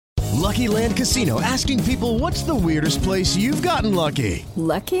Lucky Land Casino, asking people, what's the weirdest place you've gotten lucky?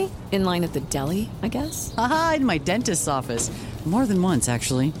 Lucky? In line at the deli, I guess? Aha, in my dentist's office. More than once,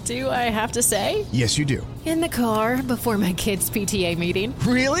 actually. Do I have to say? Yes, you do. In the car before my kids' PTA meeting.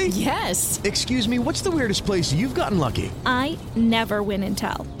 Really? Yes. Excuse me, what's the weirdest place you've gotten lucky? I never win and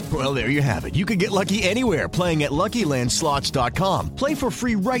tell. Well, there you have it. You can get lucky anywhere, playing at LuckyLandSlots.com. Play for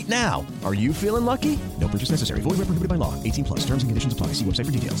free right now. Are you feeling lucky? No purchase necessary. Void where prohibited by law. 18 plus. Terms and conditions apply. See website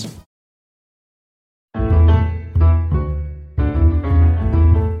for details.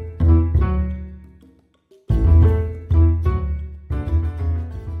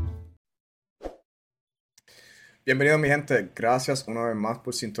 Bienvenidos mi gente, gracias una vez más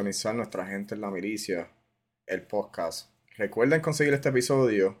por sintonizar Nuestra Gente en la Milicia, el podcast. Recuerden conseguir este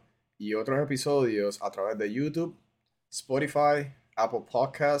episodio y otros episodios a través de YouTube, Spotify, Apple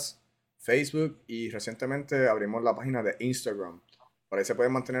Podcasts, Facebook y recientemente abrimos la página de Instagram. Por ahí se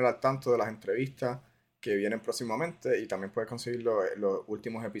pueden mantener al tanto de las entrevistas que vienen próximamente y también pueden conseguir los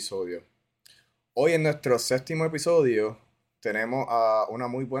últimos episodios. Hoy en nuestro 7º episodio tenemos a una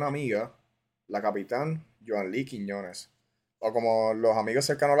muy buena amiga, la capitán Joanlyn Quiñones, o como los amigos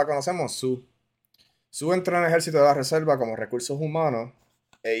cercanos la conocemos, Su. Su entró en el ejército de la reserva como recursos humanos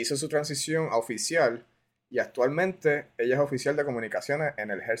e hizo su transición a oficial y actualmente ella es oficial de comunicaciones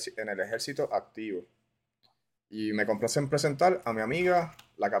en el ejército activo. Y me complace en presentar a mi amiga,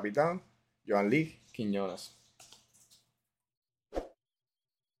 la capitán Joanlyn Quiñones.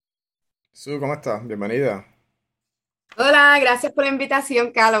 Su, ¿cómo estás? Bienvenida. Hola, gracias por la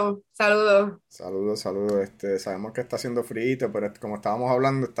invitación, Carlos. Saludos. Saludos. Sabemos que está haciendo frío, pero como estábamos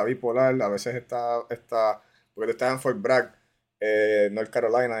hablando, está bipolar. A veces está porque tú estás en Fort Bragg, North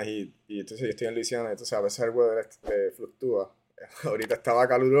Carolina, y entonces yo estoy en Luisiana, entonces a veces el weather fluctúa. Ahorita estaba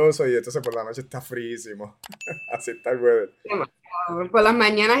caluroso y entonces por la noche está fríísimo. Así está el weather. Por las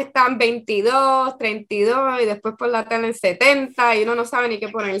mañanas están 22, 32 y después por la tarde en 70 y uno no sabe ni qué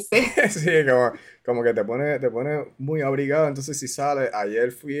ponerse. Sí, como que te pone muy abrigado. Entonces si sale,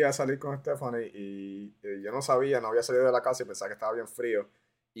 ayer fui a salir con Stephanie y yo no había salido de la casa y pensaba que estaba bien frío.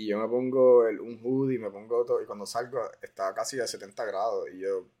 Y yo me pongo un hoodie, me pongo todo, y cuando salgo estaba casi a 70 grados. Y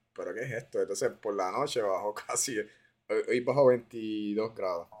yo, ¿pero qué es esto? Entonces por la noche bajó hoy bajó 22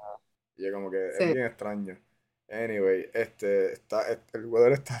 grados. Y yo como que Sí. es bien extraño. Anyway, el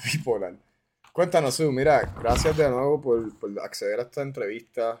weather está bipolar. Cuéntanos, Su, mira, gracias de nuevo por acceder a esta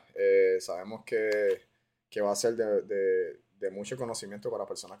entrevista. Sabemos que va a ser de mucho conocimiento para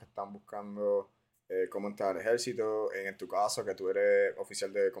personas que están buscando cómo entrar al ejército. En tu caso, que tú eres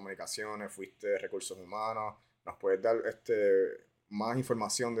oficial de comunicaciones, fuiste recursos humanos, ¿nos puedes dar más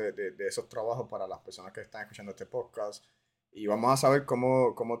información de esos trabajos para las personas que están escuchando este podcast? Y vamos a saber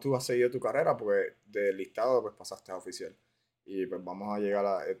cómo tú has seguido tu carrera, porque del listado pues pasaste a oficial. Y pues vamos a llegar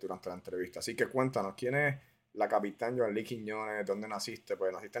durante la entrevista. Así que cuéntanos, ¿quién es la capitán Joanlyn Quiñones? ¿Dónde naciste?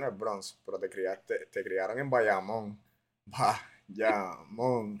 Pues naciste en el Bronx, pero te criaron en Bayamón.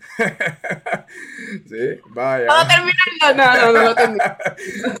 Bayamón. Sí, Bayamón. No lo termino.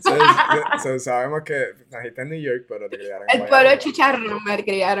 Sabemos que naciste en New York, pero te criaron en El Bayamón. pueblo de Chicharrón me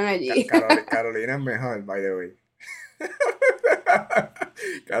criaron allí. Carolina es mejor, by the way.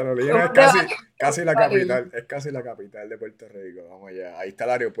 Carolina es casi la capital, es casi la capital de Puerto Rico. Vamos allá, ahí está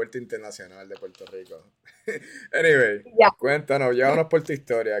el aeropuerto internacional de Puerto Rico. Anyway, Ya. cuéntanos, llévanos por tu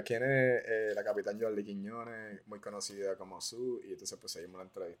historia. ¿Quién es la capitán Joanlyn Quiñones, muy conocida como Su? Y entonces pues seguimos la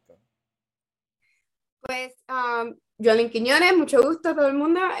entrevista. Pues, Joanlyn Quiñones, mucho gusto a todo el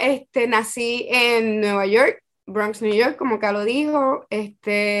mundo. Nací en Nueva York, Bronx, New York, como Carlos dijo.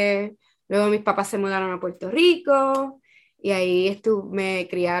 Luego mis papás se mudaron a Puerto Rico y ahí me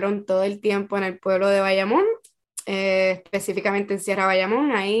criaron todo el tiempo en el pueblo de Bayamón, específicamente en Sierra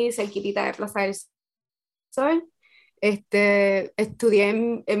Bayamón, ahí cerquitita de Plaza del Sol.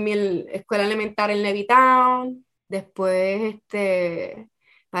 Estudié en mi escuela elemental en Levittown. Después,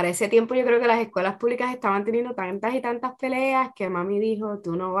 para ese tiempo yo creo que las escuelas públicas estaban teniendo tantas y tantas peleas que mami dijo,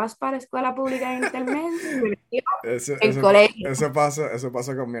 tú no vas para escuela pública en intermedio. Y me metió en colegio. Eso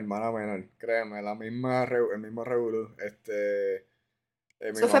pasa con mi hermana menor, créeme, el mismo revolú.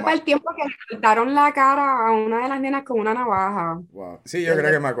 Eso fue para el tiempo que le cortaron la cara a una de las nenas con una navaja. Wow. Sí, yo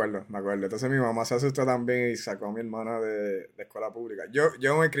creo que me acuerdo. Entonces mi mamá se asustó también y sacó a mi hermana de escuela pública.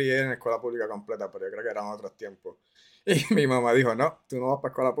 Yo me crié en escuela pública completa, pero yo creo que eran otros tiempos. Y mi mamá dijo, no, tú no vas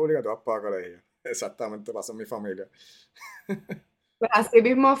para escuela pública, tú vas para colegio. Exactamente, pasó en mi familia. Pues así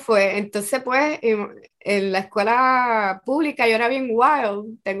mismo fue. Entonces, pues, en la escuela pública yo era bien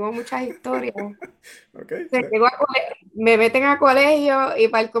wild, tengo muchas historias. Okay. Me meten a colegio y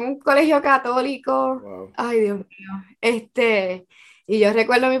para como un colegio católico, Wow. ay Dios mío, Y yo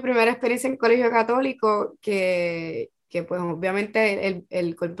recuerdo mi primera experiencia en colegio católico, que pues obviamente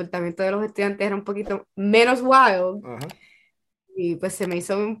el comportamiento de los estudiantes era un poquito menos wild, Ajá. y pues se me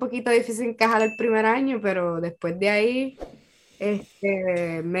hizo un poquito difícil encajar el primer año, pero después de ahí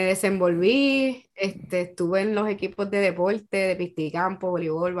me desenvolví, estuve en los equipos de deporte, de pista y campo,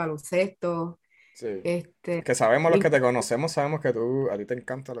 voleibol, baloncesto, Sí. este, Que sabemos, los y que te conocemos, sabemos que a ti te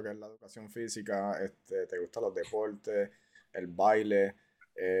encanta lo que es la educación física, te gustan los deportes, el baile,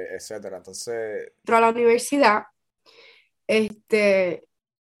 etcétera. Entonces, entró a la universidad, este,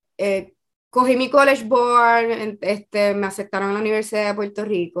 eh, cogí mi College Board, me aceptaron en la Universidad de Puerto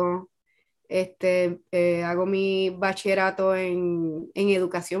Rico, hago mi bachillerato en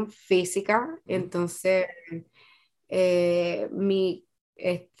educación física, ujú, entonces mi,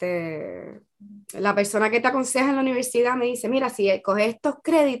 la persona que te aconseja en la universidad me dice, mira, si coges estos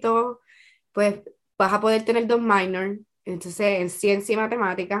créditos, pues vas a poder tener dos minors, entonces en ciencia y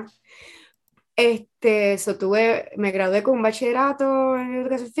matemática. Me gradué con un bachillerato en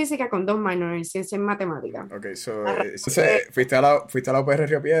educación física con dos minors en ciencia y matemática. ok, so, Arranqué- entonces fuiste a la UPR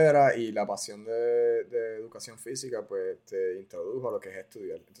Río Piedra y la pasión de educación física pues te introdujo a lo que es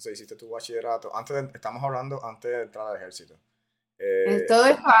estudiar. Entonces hiciste tu bachillerato, estamos hablando antes de entrar al ejército. Todo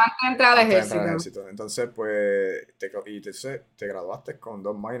esto antes de entrar al Antes de entrar al ejército. ejército. Entonces, pues, te graduaste con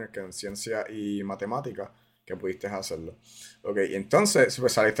dos minors, que en ciencia y matemática, que pudiste hacerlo. Ok, y entonces,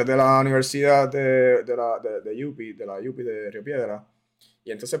 pues saliste de la universidad de UPI, de la UPI de Río Piedra,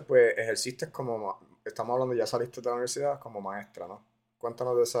 y entonces, pues, ejerciste estamos hablando, ya saliste de la universidad como maestra, ¿no?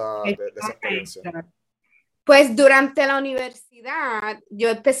 Cuéntanos de esa experiencia. Pues durante la universidad yo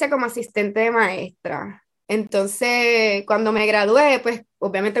empecé como asistente de maestra. Entonces, cuando me gradué, pues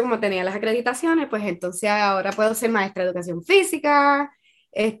obviamente como tenía las acreditaciones, pues entonces ahora puedo ser maestra de educación física.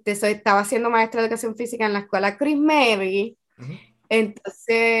 Estaba siendo maestra de educación física en la escuela Chris Mary. Ujú.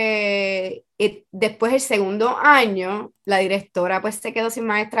 Entonces, después del segundo año, la directora pues se quedó sin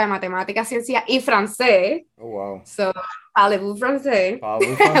maestra de matemáticas, ciencia y francés. Oh, wow. So, parlez-vous français?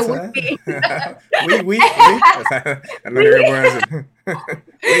 ¿Parlez-vous Oui. français? Oui, oui, oui. O sea, es lo único que puedo decir.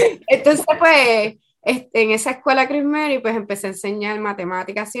 Oui. Entonces, pues, en esa escuela Chris Mary, pues empecé a enseñar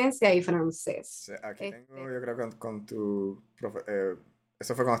matemáticas, ciencia y francés. Sí, aquí tengo, yo creo que con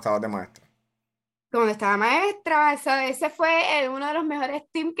eso fue cuando estabas de maestra. Cuando estaba maestra, ese fue uno de los mejores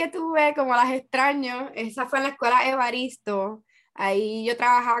teams que tuve, como las extraño. Esa fue en la escuela Evaristo. Ahí yo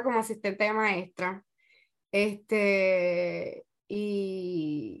trabajaba como asistente de maestra.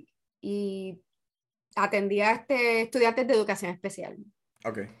 Y, y atendía a estudiantes de educación especial.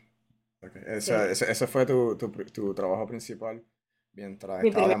 Ok, ok. Sí. Ese fue tu trabajo principal mientras Mi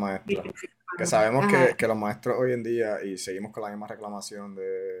estaba de primer. maestra. Que sabemos Ajá. que los maestros hoy en día, y seguimos con la misma reclamación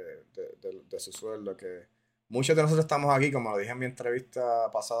de su sueldo, que muchos de nosotros estamos aquí, como lo dije en mi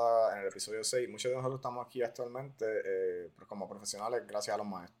entrevista pasada en el episodio 6, muchos de nosotros estamos aquí actualmente como profesionales gracias a los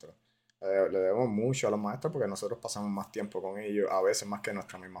maestros. Le debemos mucho a los maestros porque nosotros pasamos más tiempo con ellos, a veces más que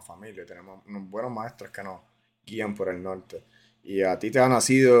nuestra misma familia. Tenemos unos buenos maestros que nos guían por el norte. Y a ti te ha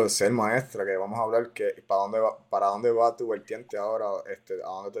nacido ser maestra, que vamos a hablar que para dónde va tu vertiente ahora, a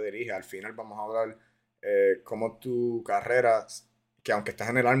dónde te diriges. Al final vamos a hablar cómo tu carrera, que aunque estás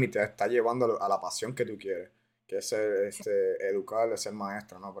en el Army, te está llevando a la pasión que tú quieres, que es ser, educar, ser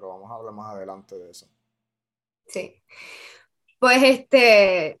maestra, ¿no? Pero vamos a hablar más adelante de eso. Sí. Pues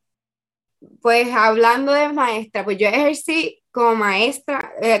pues hablando de maestra, pues yo ejercí como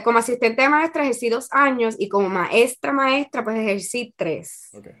maestra, como asistente de maestra ejercí 2 años y como maestra pues ejercí 3.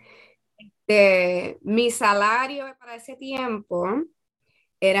 Ok. Mi salario para ese tiempo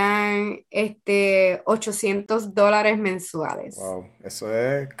eran $800 mensuales. Wow, eso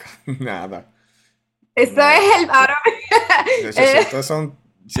es nada. Eso Nada. es ahora, De eh, 800 son,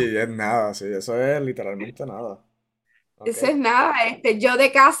 sí, es nada, sí, eso es literalmente nada. Ok. eso es nada. Yo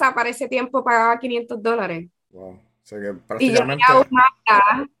de casa para ese tiempo pagaba $500. Wow. O sea que Y yo iba a un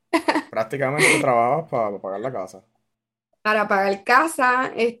Mazda prácticamente trabajabas para pagar la casa. para pagar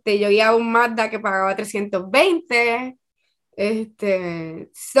casa. Yo iba a un Mazda que pagaba 320.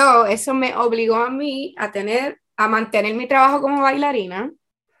 Eso me obligó a mí a mantener mi trabajo como bailarina,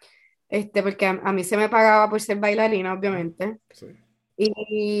 porque a mí se me pagaba por ser bailarina, Ujú. obviamente. Sí.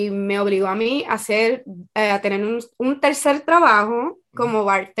 Y me obligó a mí a tener un tercer trabajo Ujú. como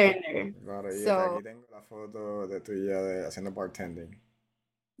bartender. Claro, y aquí So, tengo la foto de tuya haciendo bartending.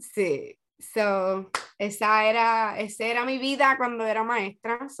 sí, esa era mi vida cuando era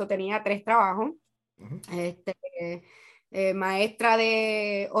maestra. Tenía 3 trabajos. Ujú. Este, Maestra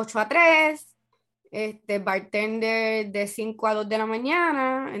de 8 a 3, bartender de 5 a 2 de la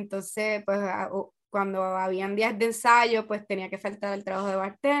mañana. Entonces, pues cuando habían días de ensayo, pues tenía que faltar el trabajo de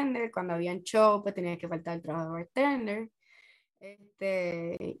bartender, cuando habían show, pues tenía que faltar el trabajo de bartender.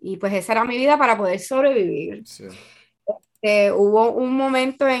 Y pues esa era mi vida para poder sobrevivir. Sí. Hubo un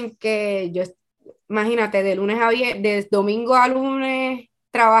momento en que yo, imagínate, de lunes a viernes, de domingo a lunes,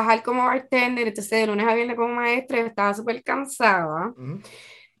 trabajar como bartender, entonces de lunes a viernes como maestra, yo estaba súper cansada. Ujú.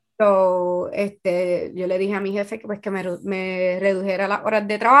 So, yo le dije a mi jefe que, pues, que me redujera las horas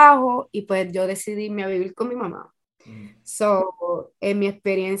de trabajo y pues yo decidí irme a vivir con mi mamá. Ujú. So, en mi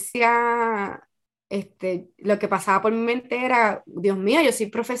experiencia, lo que pasaba por mi mente era, Dios mío, yo soy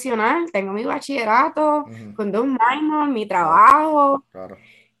profesional, tengo mi bachillerato, Ujú. con 2 minors, mi Claro, trabajo, claro,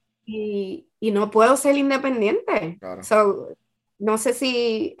 y no puedo ser independiente. claro. So, no sé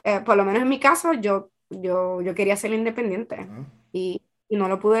si, por lo menos en mi caso, yo quería ser independiente Ajá. y no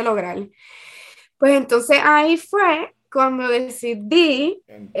lo pude lograr. Pues entonces ahí fue cuando decidí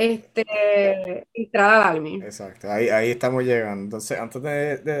En- entrar al Army. Exacto, ahí estamos llegando. Entonces, antes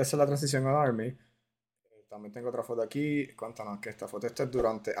de hacer la transición al Army, también tengo otra foto aquí. Cuéntanos que esta foto esta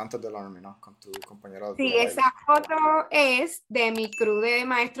es antes del Army, ¿no? Con tu compañero Sí, de esa baile. foto es de mi crew de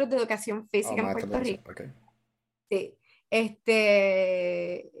maestros de educación Ah, física en maestro de Puerto educación, Rico. ok. Sí.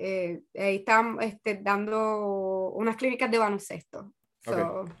 Ahí están dando unas clínicas de baloncesto. Ok.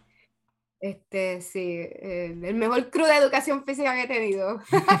 So, sí, el mejor crew de educación física que he tenido.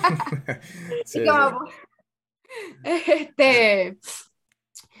 Y Sí, sí. como, este,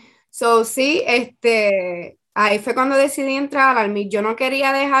 so, sí, ahí fue cuando decidí entrar al Army. Yo no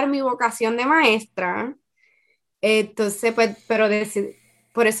quería dejar mi vocación de maestra, entonces, pues,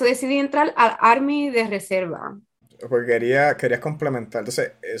 por eso decidí entrar al Army de reserva. Porque querías complementar.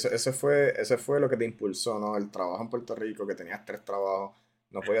 Entonces, eso fue lo que te impulsó, ¿no? El trabajo en Puerto Rico, que tenías 3 trabajos,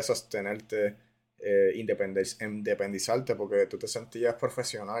 no podías sostenerte, independizarte, porque tú te sentías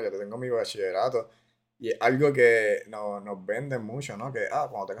profesional. Yo te tengo mi bachillerato. Y es algo que nos venden mucho, ¿no? Que,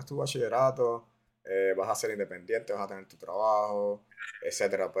 cuando tengas tu bachillerato, vas a ser independiente, vas a tener tu trabajo,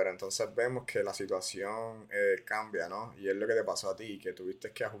 etcétera. Pero entonces vemos que la situación cambia, ¿no? Y es lo que te pasó a ti, que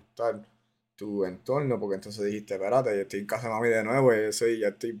tuviste que ajustar tu entorno, porque entonces dijiste, espérate, yo estoy en casa de mami de nuevo, ya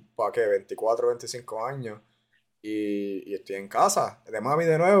estoy, ¿para qué? 24 25 años, y estoy en casa de mami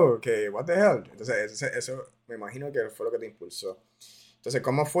de nuevo, que, what the hell. Entonces, eso me imagino que fue lo que te impulsó. Entonces,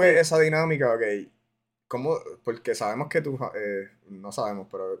 ¿cómo fue Sí, esa dinámica? Ok, ¿cómo? Porque sabemos que no sabemos,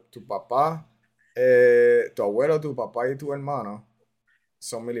 pero tu papá, tu abuelo, tu papá y tu hermano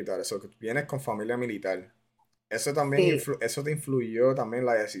son militares, o que vienes con familia militar. Eso también sí. eso te influyó también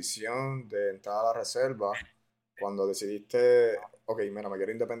la decisión de entrar a la reserva cuando decidiste, ok, mira, me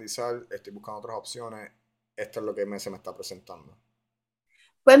quiero independizar, estoy buscando otras opciones, esto es lo que se me está presentando.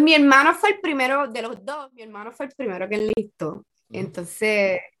 Pues mi hermano fue el primero de los dos, mi hermano fue el primero que enlistó. Ujú.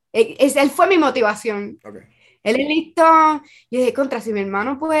 Entonces, él fue mi motivación. Ok. Él enlistó, y dije, contra, si mi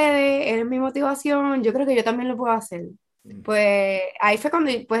hermano puede, él es mi motivación, yo creo que yo también lo puedo hacer. Ujú. Pues ahí fue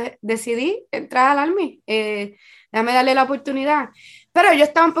cuando pues, decidí entrar al Army, déjame darle la oportunidad. Pero yo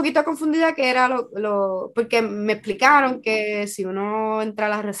estaba un poquito confundida que era porque me explicaron que si uno entra a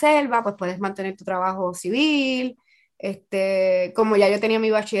la reserva, pues puedes mantener tu trabajo civil, como ya yo tenía mi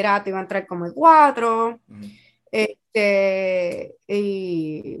bachillerato, iba a entrar como el 4, Ujú.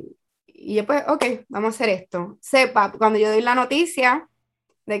 y yo pues, ok, vamos a hacer esto. Sepa, cuando yo doy la noticia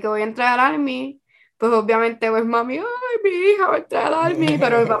de que voy a entrar al Army, pues obviamente pues mami, ay, mi hija va a entrar al Army,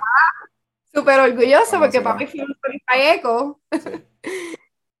 pero mi papá súper orgulloso porque papi Emocionado. fue un 25 Eco. Sí.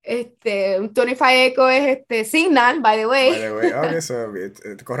 Un 25 Eco es Signal, by the By way. the way, ok, so,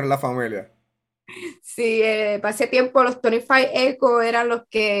 corre en la familia. Sí, para ese tiempo los 25 Eco eran los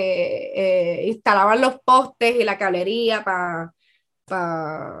que instalaban los postes y la cablería para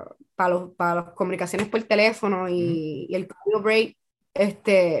las comunicaciones por teléfono Ujú. y el código break.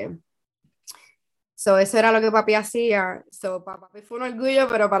 Eso era lo que papi hacía. Para papi fue un orgullo,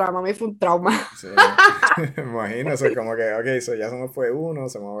 pero para mami fue un trauma. Sí, me imagino, eso como que, ok, so ya se me fue uno,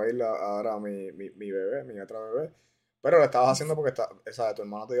 se me va a ir ahora mi bebé, mi otra bebé. Pero lo estabas haciendo porque tu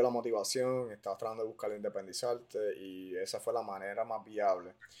hermano te dio la motivación, estabas tratando de buscar independizarte y esa fue la manera más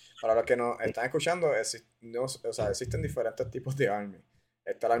viable. Para los que nos están escuchando, o sea, existen diferentes tipos de Army.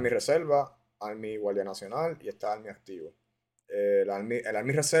 Está el Army Reserva, Army Guardia Nacional y está el Army Activo. El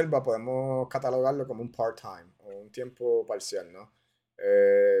Army Reserva podemos catalogarlo como un part-time o un tiempo parcial, ¿no?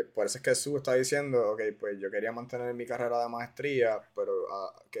 Por eso es que Su está diciendo, ok, pues yo quería mantener mi carrera de maestría, pero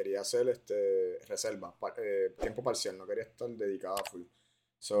quería hacer reserva, tiempo parcial, no quería estar dedicada a full.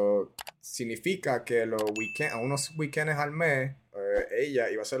 So, significa que a unos weekends al mes, ella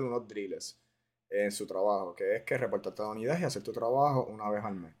iba a hacer unos drills en su trabajo, que es que reportarte a la unidad y hacer tu trabajo una vez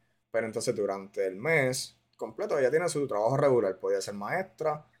al mes. pero entonces durante el mes completo ella tiene su trabajo regular, podía ser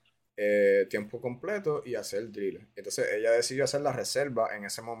maestra, tiempo completo y hacer drill. Entonces ella decidió hacer la reserva en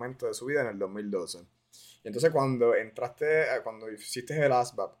ese momento de su vida en el 2012. Y entonces cuando cuando hiciste el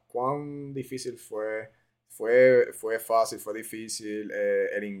ASVAB, ¿cuán difícil fue? ¿Fue fácil? ¿Fue difícil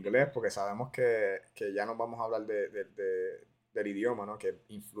el inglés? Porque sabemos que ya nos vamos a hablar del idioma, ¿no? Que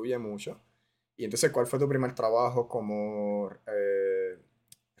influye mucho. Y entonces, ¿cuál fue tu primer trabajo como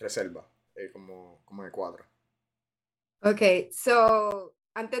reserva? Como de cuadro. Ok, so,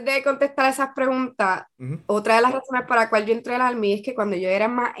 antes de contestar esas preguntas, Ujú. otra de las razones por la cual yo entré al Army es que cuando yo era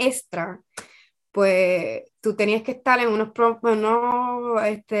maestra, pues tú tenías que estar en un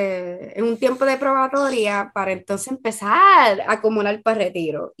tiempo de probatoria para entonces empezar a acumular para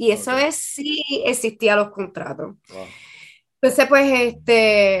retiro. Y eso Ok. es si existían los contratos. Wow. Entonces, pues,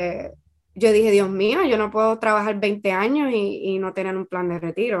 yo dije, Dios mío, yo no puedo trabajar 20 años y no tener un plan de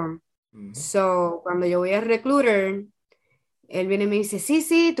retiro. Ujú. So, cuando yo voy al recruiter, él viene y me dice, sí,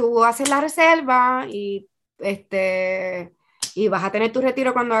 sí, tú haces la reserva y vas a tener tu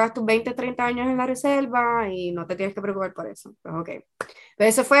retiro cuando hagas tus 20 30 años en la reserva y no te tienes que preocupar por eso. Pues, ok. Pero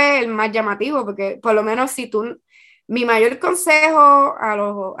eso fue el más llamativo, porque por lo menos mi mayor consejo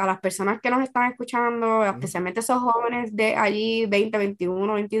a las personas que nos están escuchando, Ujú. especialmente esos jóvenes de allí, 20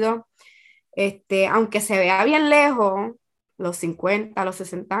 21 22 aunque se vea bien lejos, los 50 los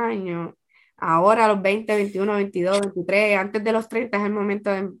 60 años, ahora los 20 21 22 23 antes de los 30 es el momento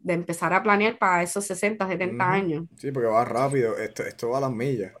de empezar a planear para esos 60 70 Ujú. años. Sí, porque va rápido. Esto va a las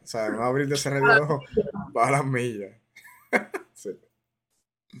millas. O sea, en un abrir de cerrar de ojo, va a las millas. Sí.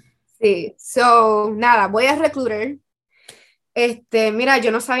 Sí, so, nada, voy a recruiter. Mira,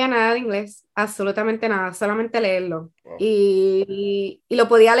 yo no sabía nada de inglés, absolutamente nada, solamente leerlo. Wow. Y lo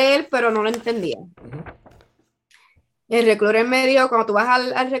podía leer, pero no lo entendía. Ujú. El recruiter me dio, cuando tú vas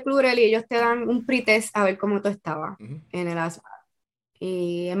al recruiter y ellos te dan un pretest a ver cómo tú estabas Ujú. en el ASVAB.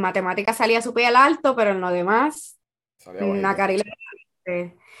 Y en matemáticas salía súper alto, pero en lo demás, Salía una bajito.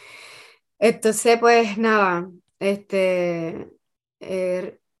 carilla. Entonces, pues nada, eh,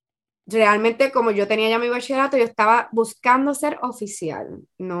 realmente como yo tenía ya mi bachillerato, yo estaba buscando ser oficial,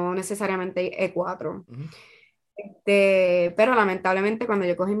 no necesariamente E4. Ujú. Pero lamentablemente cuando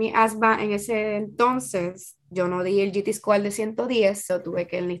yo cogí mi ASVA en ese entonces, yo no di el GT Score de 110, o Ok. tuve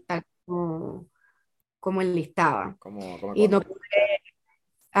que enlistar como enlistaba. Como Y no cuatro. pude,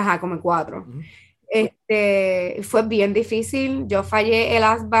 ajá, como cuatro. Ujú. Fue bien difícil, yo fallé el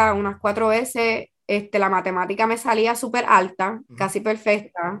ASVA unas 4 veces, la matemática me salía súper alta, Ujú. casi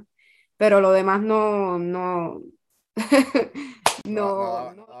perfecta, pero lo demás no, no, no,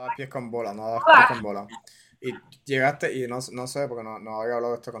 No no. daba pies con bola, no daba pies con bola. Y llegaste, y no sé, porque no había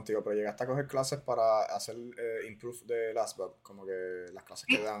hablado de esto contigo, pero llegaste a coger clases para hacer improve de LastBub, como que las clases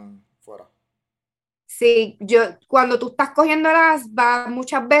que dan fuera. Sí, cuando tú estás cogiendo las ASVA,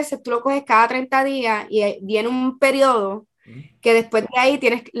 muchas veces tú lo coges cada 30 días y viene un periodo Ujú. que después de ahí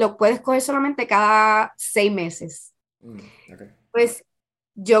lo puedes coger solamente cada 6 meses. Ok. Pues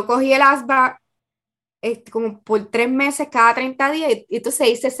yo cogí el ASVA como por 3 meses cada 30 días y entonces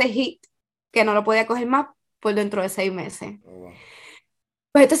hice ese hit que no lo podía coger más por dentro de 6 meses. Oh, wow.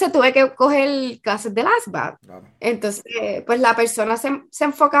 Pues entonces tuve que coger clases de ASVAB. Claro. Entonces, pues la persona se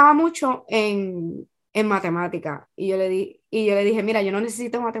enfocaba mucho en matemática y yo le dije, mira, yo no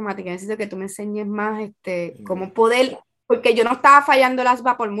necesito matemática, necesito que tú me enseñes más Inglés. cómo poder, porque yo no estaba fallando el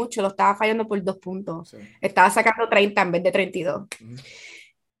ASVAB por mucho, lo estaba fallando por 2 puntos. Sí. Estaba sacando 30 en vez de 32. Ujú.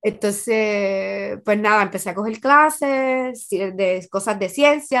 Entonces, pues nada, empecé a coger clases de cosas de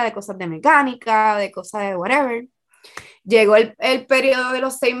ciencia, de cosas de mecánica, de cosas de whatever. Llegó el periodo de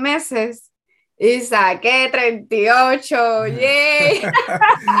los 6 meses y saqué 38, ¡yay!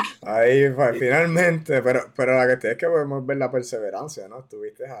 Ahí, pues, finalmente, pero la cuestión es que podemos ver la perseverancia, ¿no?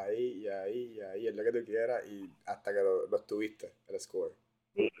 Estuviste ahí y ahí y ahí, es lo que tú quieras, y hasta que lo estuviste, el score.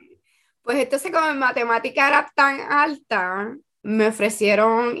 Pues entonces como en matemática era tan alta, me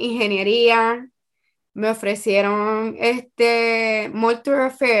ofrecieron ingeniería, me ofrecieron Mortuary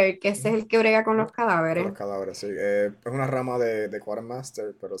Affair, que ese es el que brega con los Con los cadáveres. cadáveres, sí. Es una rama de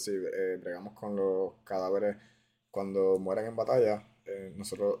Quartermaster, pero sí, bregamos con los cadáveres cuando mueren en batalla.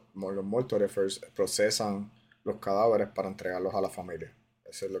 Nosotros, los Mortuaries, procesan los cadáveres para entregarlos a la familia.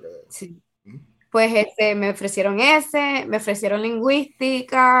 Eso es lo que... Sí. Ujú. Pues me ofrecieron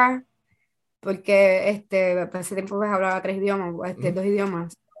lingüística, porque para ese tiempo pues, hablaba 3 idiomas, Ujú. 2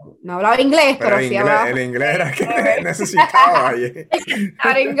 idiomas. No hablaba inglés, Pero pero sí hablaba el inglés era que necesitaba allí.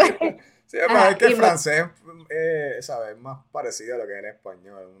 inglés. Sí, pero es Ajá, que el francés, ¿sabes? Es más parecido a lo que es el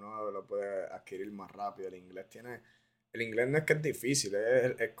español. Uno lo puede adquirir más rápido. El inglés tiene el inglés no es que es difícil,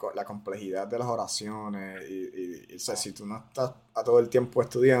 la complejidad de las oraciones o sea, si tú no estás a todo el tiempo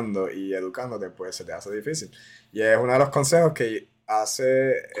estudiando y educándote, pues se te hace difícil. Y es uno de los consejos que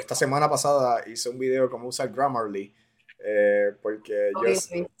esta semana pasada hice un video cómo usar Grammarly,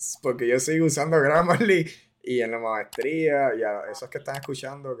 Obviously. porque yo sigo usando Grammarly y en la maestría, y a esos que están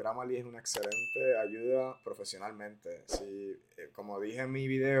escuchando, Grammarly es una excelente ayuda profesionalmente. Si, como dije en mi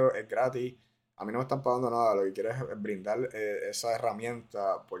video, es gratis. A mí no me están pagando nada, lo que quiero es brindar esa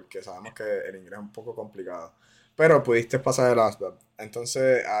herramienta porque sabemos que el inglés es un poco complicado. Pero pudiste pasar el ASVAB.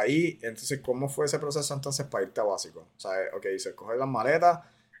 Entonces, ¿cómo fue ese proceso entonces para irte a básico? O sea, ok, se cogió las maletas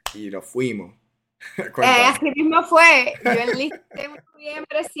y nos fuimos. Cuéntame. Así mismo fue. Yo enlisté en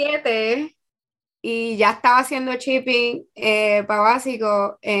noviembre 7 y ya estaba haciendo shipping para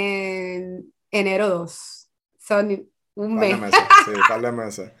básico en enero 2. Son un Par de mes. meses, sí, par de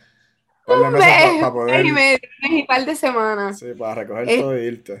meses. Par de Un meses mes, para un mes y poder, medio, un mes y par de semanas. sí, para recoger todo y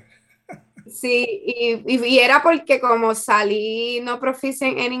irte. Sí, y era porque como salí no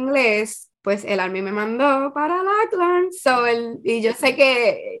proficient en inglés, pues el Army me mandó para Lackland. Y yo sé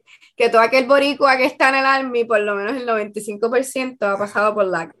que todo aquel boricua que está en el Army, por lo menos el 95% ha pasado por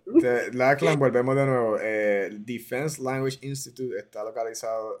Lackland. Lackland, volvemos de nuevo. El Defense Language Institute está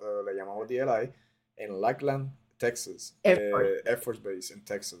localizado, le llamamos DLI, en Lackland, Texas. Air Force. Air Force Base en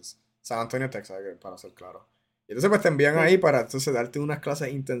Texas. San Antonio, Texas, para ser claro. Y entonces pues te envían Sí. ahí para entonces darte unas clases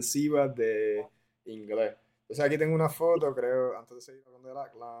intensivas de inglés. Entonces aquí tengo una foto, creo, antes de seguir con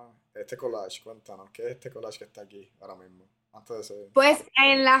Lackland. Este collage, cuéntanos, ¿qué es este collage que está aquí ahora mismo? Antes de seguir. Pues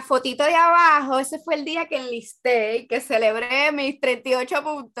en la fotito de abajo, ese fue el día que enlisté y que celebré mis 38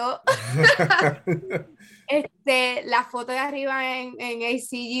 puntos. La foto de arriba en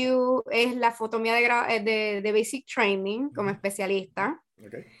ACU es la foto mía de Basic Training como especialista.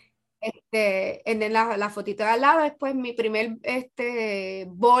 Okay. La fotito de al lado es pues mi primer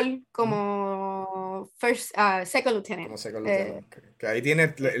ball como second lieutenant. Como second lieutenant. Que ahí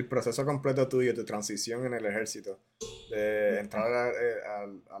tienes el proceso completo tuyo, tu transición en el ejército. De entrar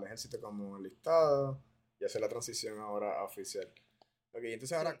al ejército como enlistado y hacer la transición ahora a oficial. Ok,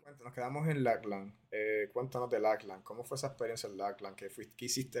 entonces ahora nos quedamos en Lackland. Cuéntanos de Lackland. ¿Cómo fue esa experiencia en Lackland? ¿Qué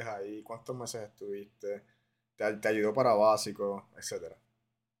hiciste ahí? ¿Cuántos meses estuviste? ¿Te ayudó para básico? Etcétera.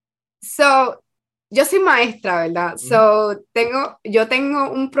 Yo soy maestra, ¿verdad? Yo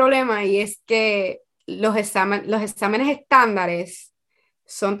tengo un problema y es que los exámenes estándares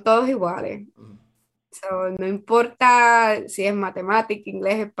son todos iguales. No importa si es matemática,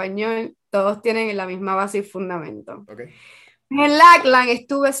 inglés, español, todos tienen la misma base y fundamento. Okay. En Lackland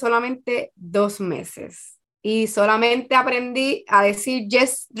estuve solamente 2 meses y solamente aprendí a decir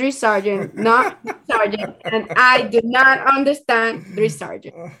yes, Drill Sergeant, not Sergeant, and I do not understand Drill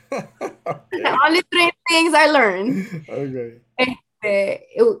Sergeant. Okay. The only 3 things I learned. Okay.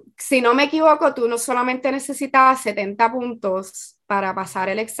 Si no me equivoco, tú no solamente necesitabas 70 puntos para pasar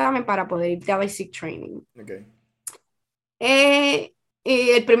el examen para poder irte a Basic Training. Okay. Y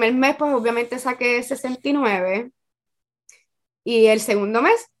el primer mes, pues obviamente saqué 69 y el segundo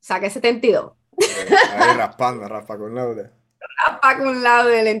mes saqué 72. Ahí raspa con laude. Raspa con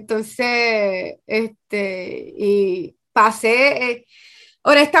laude. Entonces, y pasé,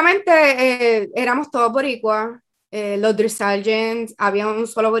 honestamente, éramos todos boricuas. Los Drill Sergeants, había un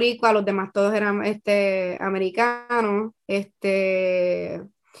solo boricua, los demás todos eran americanos.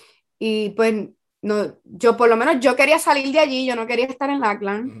 Y pues no, yo por lo menos yo quería salir de allí, yo no quería estar en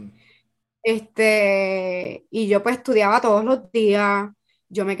Lackland. Y yo pues estudiaba todos los días,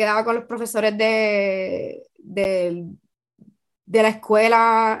 yo me quedaba con los profesores de la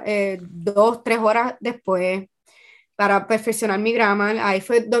escuela 2, 3 horas después para perfeccionar mi grammar. Ahí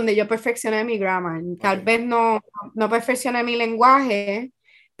fue donde yo perfeccioné mi grammar. Tal vez no perfeccioné mi lenguaje,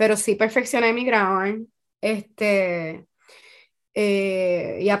 pero sí perfeccioné mi grammar.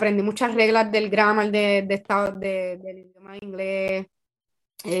 Y aprendí muchas reglas del grammar del idioma inglés.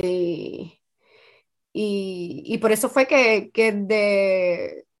 Y por eso fue que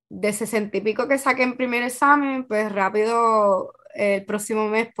de 60 y pico que saqué en primer examen, pues rápido el próximo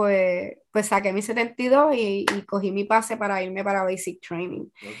mes pues saqué mi 72 y cogí mi pase para irme para Basic Training.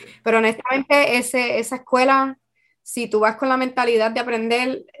 Okay. Pero honestamente esa escuela, si tú vas con la mentalidad de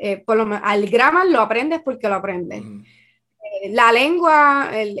aprender, al grammar lo aprendes porque lo aprendes. La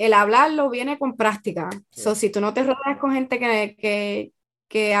lengua, el hablarlo viene con práctica. Sí. Si tú no te rodeas con gente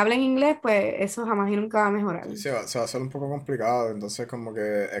que habla en inglés, pues eso jamás y nunca va a mejorar. Sí, se va a hacer un poco complicado, entonces como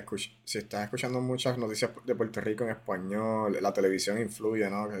que si estás escuchando muchas noticias de Puerto Rico en español, la televisión influye,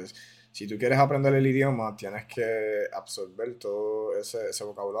 ¿no? Si tú quieres aprender el idioma, tienes que absorber todo ese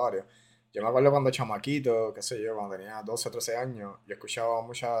vocabulario. Yo me acuerdo cuando chamaquito, qué sé yo, cuando tenía 12 o 13 años, yo escuchaba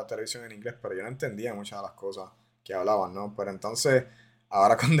mucha televisión en inglés, pero yo no entendía muchas de las cosas que hablaban, ¿no? Pero entonces,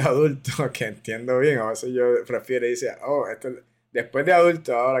 ahora cuando adulto, que entiendo bien, a veces yo prefiero y dice, oh, después de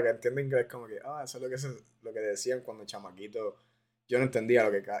adulto, ahora que entiendo inglés, como que, eso es lo que decían cuando chamaquito, yo no entendía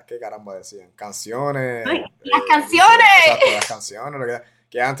qué caramba decían. Canciones, ¡Ay, las exacto, las canciones! canciones,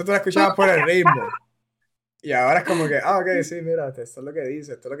 que antes tú las escuchabas por el ritmo. Y ahora es como que, ok, sí, mira, esto es lo que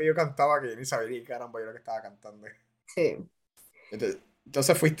dice, esto es lo que yo cantaba, que yo ni sabía ni caramba yo lo que estaba cantando. Sí.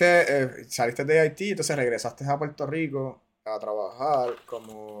 Entonces saliste de Haití, entonces regresaste a Puerto Rico a trabajar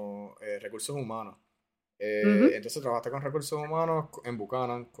como recursos humanos. Ujú. Entonces trabajaste con recursos humanos en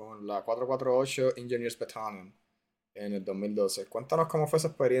Buchanan con la 448 Engineers Battalion en el 2012. Cuéntanos cómo fue esa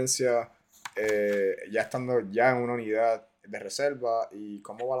experiencia ya estando ya en una unidad de reserva y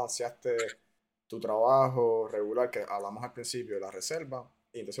cómo balanceaste tu trabajo regular que hablamos al principio de la reserva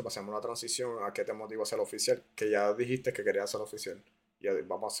y entonces pasamos la transición a qué te motivó a ser oficial, que ya dijiste que querías ser oficial. Y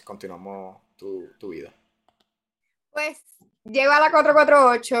continuamos tu vida. Pues llego a la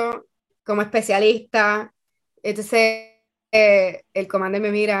 448 como especialista. Entonces el comandante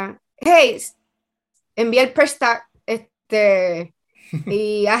me mira, hey, envía el press tag,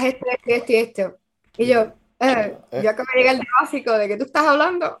 y haz esto y esto. Y Y tú, yo, yo acabo de llegar de básico, ¿de qué tú estás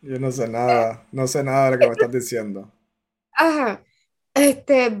hablando? yo no sé nada de lo que me estás diciendo. Ajá,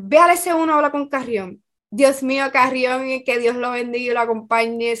 ve al S1, habla con Carrión. Dios mío, Carrión, y que Dios lo bendiga y lo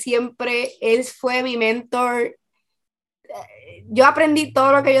acompañe siempre. Él fue mi mentor. Yo aprendí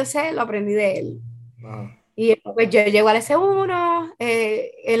todo lo que yo sé, lo aprendí de él. Ajá. Y pues yo llego al S1,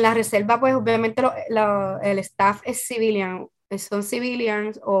 en la reserva pues obviamente el staff es civilian, son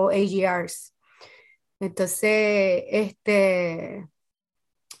civilians o AGRs. Entonces,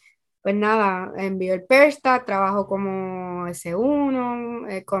 pues nada, envío el PERSTA, trabajo como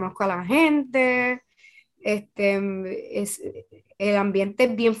S1, conozco a la gente, es, el ambiente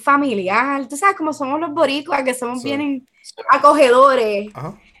es bien familiar, tú sabes cómo somos los boricuas, que somos So, bien acogedores.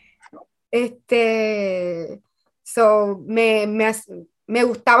 ajá. Este, so, me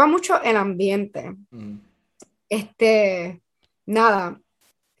gustaba mucho el ambiente. Mm. Este, nada,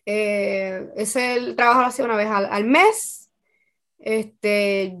 ese el trabajo lo hacía una vez al mes.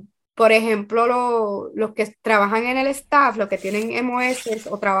 Este, por ejemplo, los que trabajan en el staff, los que tienen MOS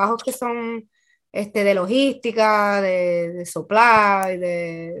o trabajos que son de logística, de supply,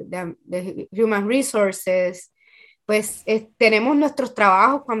 de human resources, pues tenemos nuestros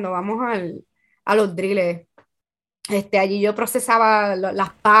trabajos cuando vamos a los drills. Allí yo procesaba las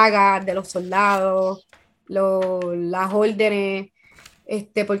pagas de los soldados, las órdenes,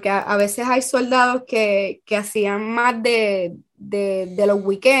 porque a veces hay soldados que hacían más de los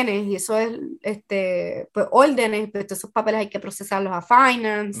weekends y eso es pues órdenes, pues todos esos papeles hay que procesarlos a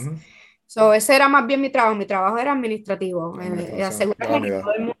finance. Ujú. So, ese era más bien mi trabajo era administrativo, La administración de la asegurarme que unidad.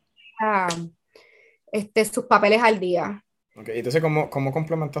 todo el mundo tenga, sus papeles al día. Ok, entonces, ¿cómo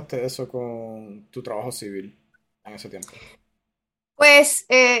complementaste eso con tu trabajo civil en ese tiempo? Pues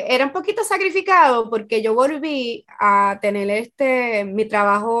era un poquito sacrificado porque yo volví a tener mi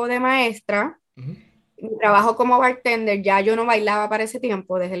trabajo de maestra, Ujú. mi trabajo como bartender, ya yo no bailaba para ese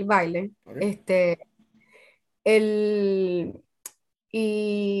tiempo, dejé el baile. Ok. El,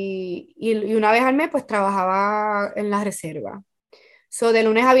 y una vez al mes pues trabajaba en la reserva. So, de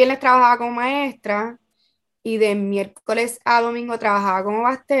lunes a viernes trabajaba como maestra y de miércoles a domingo trabajaba como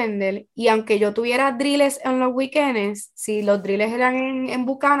bartender y aunque yo tuviera drills en los weekends, si los drills eran en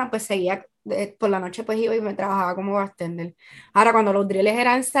Bucana, pues seguía, por la noche pues iba y me trabajaba como bartender. Ahora cuando los drills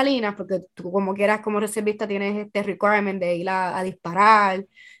eran en Salinas, porque tú como quieras como reservista tienes este requirement de ir a disparar,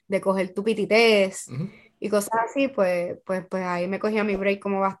 de coger tu PT test Ujú. y cosas así, pues ahí me cogía mi break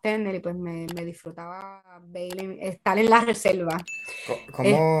como bartender y pues me disfrutaba estar en la reserva.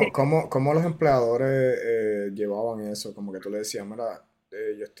 ¿Cómo, cómo los empleadores llevaban eso? Como que tú le decías, mira,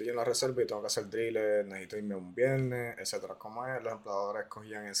 yo estoy en la reserva y tengo que hacer driller, necesito irme un viernes, etcétera. ¿Cómo es? Los empleadores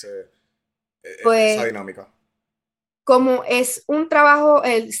cogían esa Pues dinámica. como es un trabajo,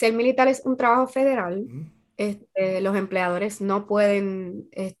 el ser militar es un trabajo federal, Ujú. los empleadores no pueden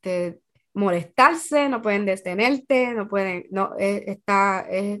molestarse, no pueden detenerte, no pueden, no, es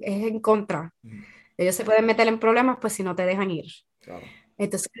en contra. Ujú. Ellos se pueden meter en problemas pues si no te dejan ir. Claro.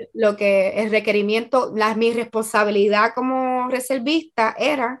 Entonces, lo que el requerimiento, mi responsabilidad como reservista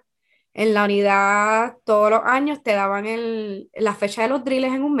era en la unidad todos los años te daban la fecha de los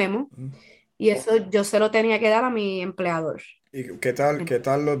drills en un memo Ujú. y eso yo se lo tenía que dar a mi empleador. ¿Y qué tal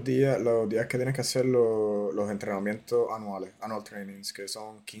los días que tienes que hacer los entrenamientos anuales, annual trainings, que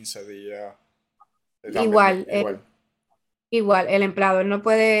son 15 días? También, Igual, igual. igual, el empleador no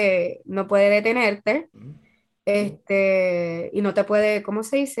puede detenerte, Ujú. y no te puede, ¿cómo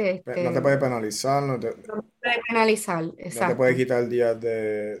se dice? No te puede penalizar, No te puede penalizar, no te puede exacto. quitar días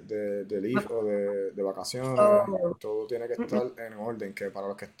de leave o de vacaciones. So, Todo tiene que mm, estar en orden. Que para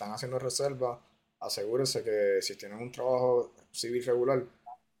los que están haciendo reservas, asegúrese que si tienen un trabajo civil regular,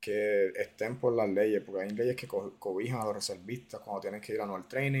 que estén por las leyes, porque hay leyes que cobijan a los reservistas cuando tienen que ir a anual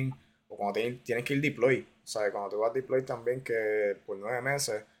training o cuando tienen que ir deploy. O sea, cuando tú vas deploy también, que por 9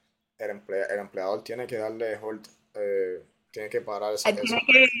 meses el empleador tiene que darle hold, tiene que parar tiene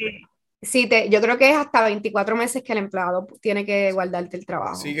que, sí, yo creo que es hasta 24 meses que el empleado tiene que guardarte el Sí,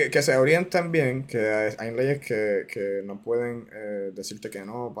 trabajo. que se orienten bien, que hay leyes que no pueden decirte que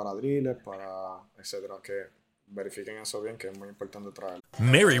no para drillers, para etcétera, que verifiquen eso bien, que es muy importante traer.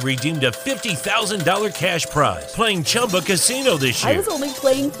 Mary redeemed a $50,000 cash prize playing Chumba Casino this I year. was only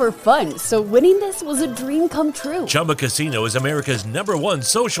playing for fun, so winning this was a dream come true. Chumba Casino is America's #1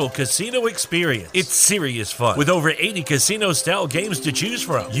 social casino experience. It's serious fun. With over 80 casino-style games to choose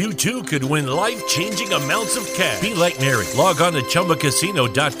from, you too could win life-changing amounts of cash. Be like Mary. Log on to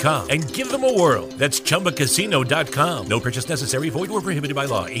ChumbaCasino.com and give them a whirl. That's ChumbaCasino.com. No purchase necessary. Void or prohibited by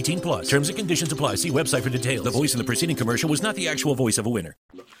law. 18 plus. Terms and conditions apply. See website for details. The voice in the preceding commercial was not the actual voice of a winner.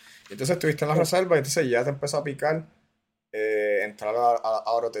 Entonces estuviste en la reserva y entonces ya te empezó a picar entrar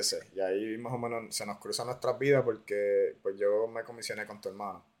a ROTC. Y ahí más o menos se nos cruzan nuestras vidas porque pues yo me comisioné con tu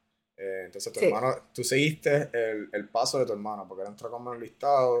hermano. Entonces tu Sí. hermano, tú seguiste el paso de tu hermano, porque él entró como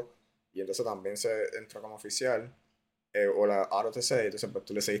enlistado y entonces también se entró como oficial, o la ROTC, y entonces pues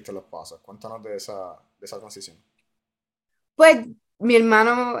tú le seguiste los pasos. Cuéntanos de esa transición. Pues mi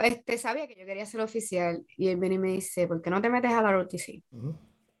hermano sabía que yo quería ser oficial y él viene y me dice, ¿por qué no te metes a la ROTC? Ujú.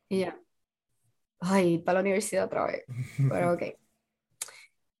 Y ya, ay, para la universidad otra vez. Pero ok.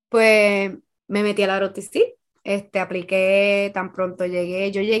 Pues me metí a la ROTC, apliqué tan pronto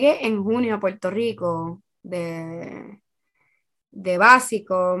llegué. Yo llegué en junio a Puerto Rico de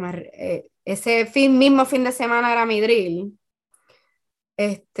básico. Ese mismo fin de semana era mi drill.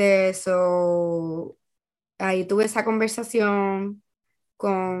 So, ahí tuve esa conversación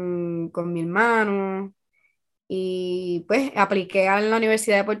con mi hermano y pues apliqué a la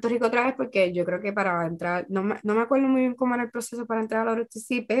Universidad de Puerto Rico otra vez porque yo creo que para entrar, no me acuerdo muy bien cómo era el proceso para entrar a la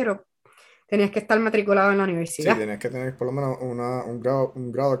UTC, pero tenías que estar matriculado en la Sí, universidad. tienes que tener por lo menos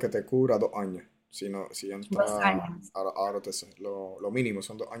un grado que te cubra 2 años. Si entras 2 años. a ROTC, lo mínimo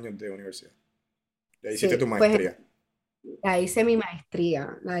son 2 años de universidad. Y ahí hiciste Sí, tu pues maestría. la hice mi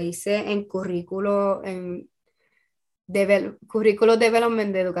maestría, la hice en currículo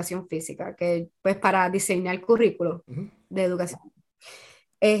development de educación física, que pues para diseñar currículos Ujú. de educación.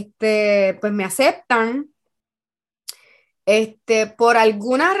 Pues me aceptan. Por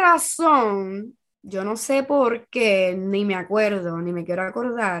alguna razón, yo no sé por qué, ni me acuerdo, ni me quiero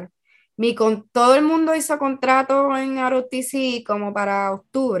acordar. Todo el mundo hizo contrato en ROTC como para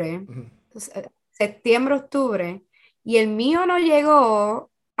octubre, Ujú. entonces, septiembre, octubre, y el mío no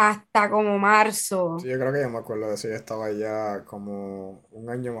llegó hasta como Sí, marzo. yo creo que ya me acuerdo de eso. Ya estaba ya como un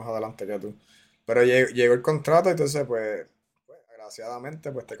año más adelante que tú. Pero llegó el contrato, entonces pues,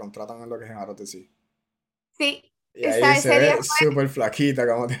 agraciadamente pues te contratan en lo que es en ROTC. Sí, Y ahí se ese día. ve súper flaquita,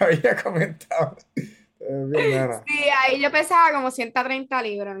 como te había comentado. Te ves bien, nena. Sí, ahí yo pesaba como 130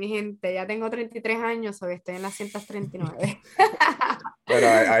 libras, mi gente. Ya tengo 33 años, hoy estoy en las 139. Pero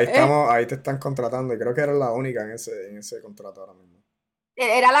ahí Eh, estamos, ahí te están contratando y creo que eres la única en ese contrato ahora mismo.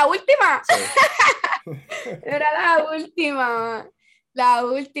 Era la última, Sí. era la última, la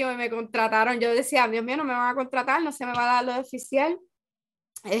última y me contrataron. Yo decía, Dios mío, no me van a contratar, no se me va a dar lo de oficial.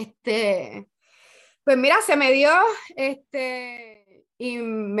 Pues mira, se me dio, y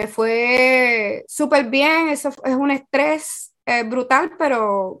me fue súper bien. Es un estrés brutal,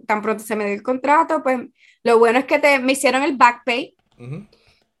 pero tan pronto se me dio el contrato, pues lo bueno es que me hicieron el back pay. Ujú.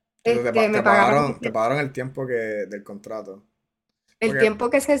 Entonces Me pagaron te pagaron el tiempo del contrato. el Porque, tiempo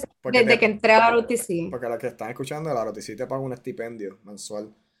porque, desde que entré a la ROTC. porque a los que están escuchando, la ROTC te paga un estipendio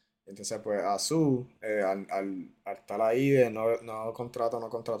mensual. Entonces, pues, al estar ahí de no contrato, no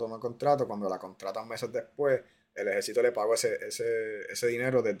contrato, no contrato, cuando la contratan meses después, el ejército le pagó ese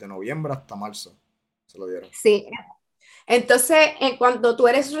dinero desde noviembre hasta marzo. Se lo dieron. Sí, entonces, cuando tú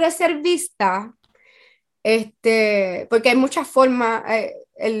eres reservista, porque hay muchas formas,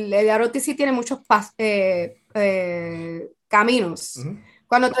 el ROTC tiene muchos caminos. Ujú.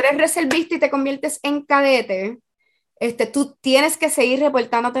 Cuando tú eres reservista y te conviertes en cadete, tú tienes que seguir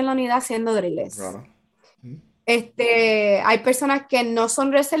reportándote en la unidad haciendo drills. Claro. Ujú. Hay personas que no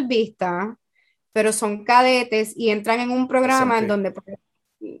son reservistas, pero son cadetes y entran en un programa en SMP. donde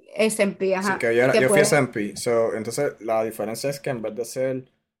SMP, Sí, ajá. que yo fui puede- SMP. So, entonces, la diferencia es que en vez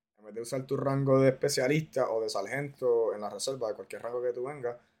de usar tu rango de especialista o de sargento en la reserva, de cualquier rango que tú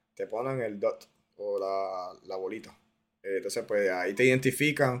vengas, te ponen el dot o la bolita. Entonces, pues ahí te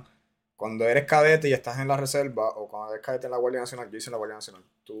identifican cuando eres cadete y estás en la reserva o cuando eres cadete en la Guardia Nacional. Yo hice en la Guardia Nacional.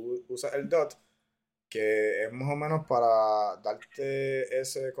 Tú usas el dot, que es más o menos para darte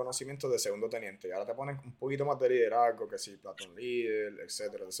ese conocimiento de segundo teniente. Y ahora te ponen un poquito más de liderazgo, que si platoon leader,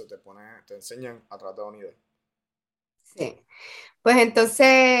 etcétera. Entonces te enseñan a tratar de unidad. Sí. Pues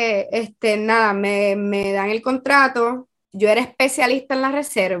entonces, nada, me dan el contrato. Yo era especialista en la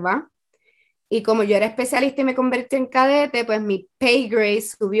reserva. Y como yo era especialista y me convertí en cadete, pues mi pay grade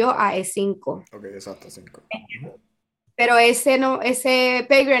subió a E5. Ok, exacto, 5. Pero ese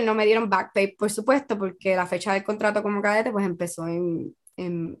pay grade no me dieron back pay, por supuesto, porque la fecha del contrato como cadete pues empezó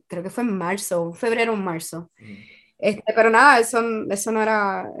creo que fue en marzo, febrero o marzo. Pero nada, eso no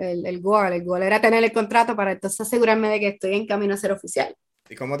era el goal era tener el contrato para entonces asegurarme de que estoy en camino a ser oficial.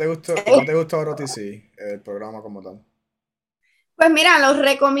 ¿Y cómo te gustó ahora OTC, el programa como tal? Pues mira, los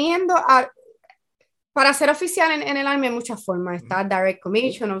recomiendo para ser oficial en el Army hay muchas formas. Está Direct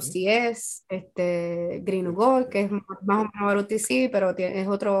Commission, OCS, Green Gold, que es más o menos ROTC, pero es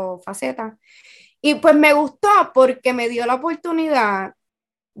otra faceta. Y pues me gustó porque me dio la oportunidad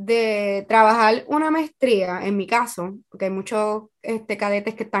de trabajar una maestría, en mi caso, porque hay muchos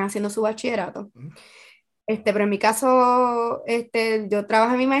cadetes que están haciendo su bachillerato. Pero en mi caso, yo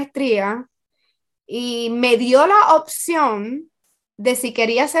trabajé mi maestría y me dio la opción de si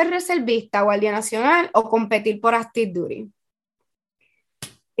quería ser reservista, guardia nacional o competir por active duty.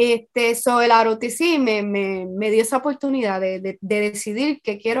 El ROTC me dio esa oportunidad de decidir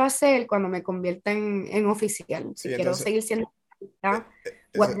qué quiero hacer cuando me convierta en oficial. Si Sí, quiero entonces, seguir siendo ese-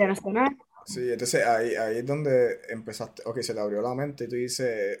 guardia nacional. sí, entonces ahí es donde empezaste, ok, se te abrió la mente y tú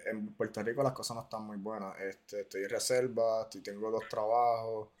dices, en Puerto Rico las cosas no están muy buenas, estoy en reserva, tengo 2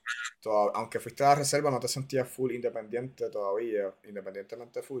 trabajos, aunque fuiste a la reserva no te sentías full independiente todavía,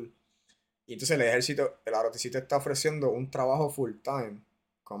 independientemente full. Y entonces el ejército, el ROTC te está ofreciendo un trabajo full time,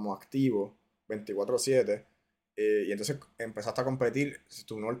 como activo, 24/7, y entonces empezaste a competir. Si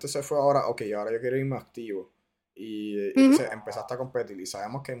tu norte se fue ahora, ok, ahora yo quiero irme activo. Y entonces empezaste a competir. Y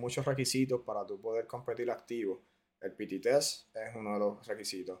sabemos que hay muchos requisitos para tú poder competir activo. El PT test es uno de los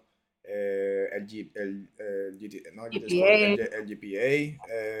requisitos. El GT, no, el GT score, el GPA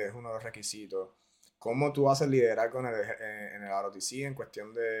es uno de los requisitos. ¿Cómo tú haces liderazgo en el ROTC en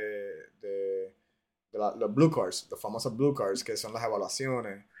cuestión de los blue cards, los famosos blue cards, que son las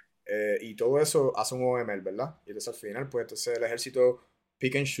evaluaciones? Y todo eso hace un OML, ¿verdad? Y entonces al final, pues entonces el ejército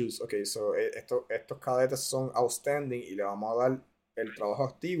pick and choose. Ok, so, estos cadetes son outstanding y le vamos a dar el trabajo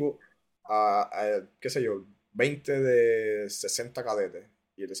activo qué sé yo, 20 de 60 cadetes.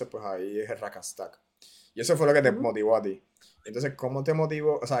 Y entonces pues ahí es el rack and stack. Y eso fue lo que te motivó a ti. Entonces, ¿cómo te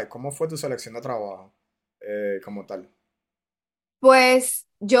motivó? O sea, ¿cómo fue tu selección de trabajo como tal? Pues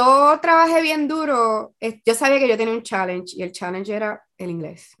yo trabajé bien duro. Yo sabía que yo tenía un challenge y el challenge era el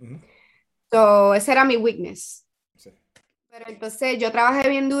inglés. Ese era mi weakness. Sí. Pero entonces yo trabajé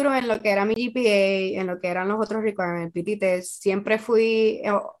bien duro en lo que era mi GPA, en lo que eran los otros requirements, el PT test. Siempre fui,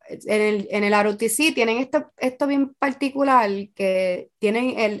 en el ROTC tienen esto bien particular, que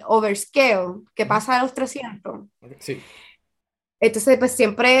tienen el overscale, que pasa a los 300. Okay, sí. Entonces, pues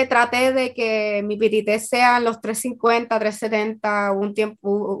siempre traté de que mi PT test sean los 350, 370. Un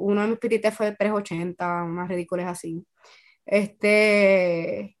tiempo, uno de mis PT test fue de 380, unas ridículas así.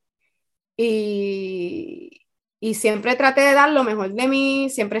 Y, y siempre traté de dar lo mejor de mí,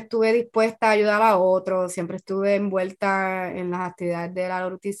 siempre estuve dispuesta a ayudar a otros, siempre estuve envuelta en las actividades de la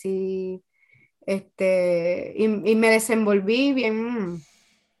ROTC, y me desenvolví bien,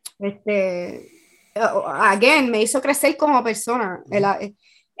 again, me hizo crecer como persona.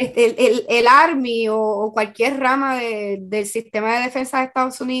 El Army o cualquier rama del sistema de defensa de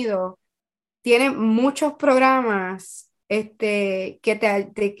Estados Unidos tiene muchos programas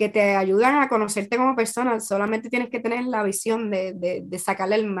que te ayudan a conocerte como persona. Solamente tienes que tener la visión de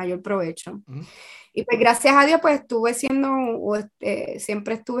sacarle el mayor provecho. Y pues gracias a Dios, pues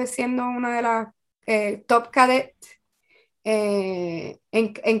siempre estuve siendo una de las top cadet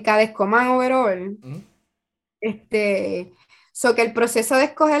en Cadet Command overall. Que el proceso de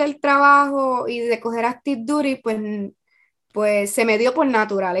escoger el trabajo y de coger Active Duty, pues se me dio por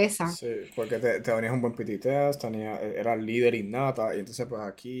naturaleza. Sí, porque te tenías un buen PT test, eras líder innata, y entonces pues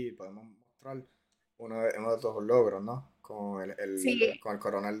aquí podemos mostrar uno de tus logros, ¿no? Sí, Con el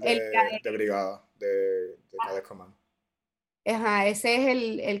coronel el de brigada de Cadet Command. Ajá, ese es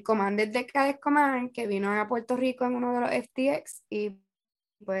el commander de Cadet Command que vino a Puerto Rico en uno de los FTX y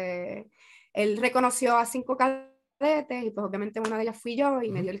pues él reconoció a 5 cadetes y pues obviamente una de ellas fui yo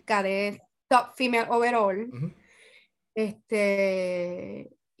y me dio el cadet Top Female Overall.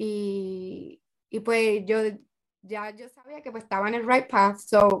 Y pues yo sabía que pues estaba en el right path,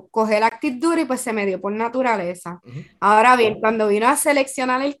 so cogí el active duty, pues se me dio por naturaleza. Ahora bien, cuando vino a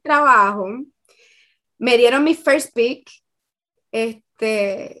seleccionar el trabajo, me dieron mi first pick,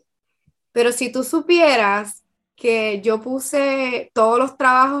 pero si tú supieras que yo puse todos los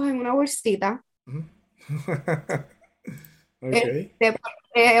trabajos en una bolsita, Okay.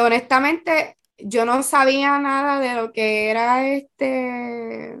 honestamente, yo no sabía nada de lo que era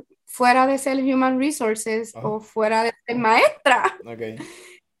fuera de ser Human Resources o fuera de ser maestra. Okay.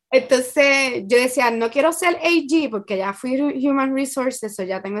 Entonces yo decía, no quiero ser AG porque ya fui Human Resources o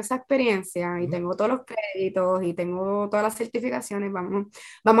ya tengo esa experiencia y tengo todos los créditos y tengo todas las certificaciones.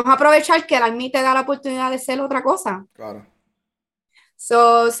 Vamos a aprovechar que el Army te da la oportunidad de ser otra cosa. Claro.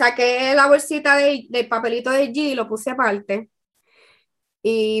 So, saqué la bolsita del papelito de AG, lo puse aparte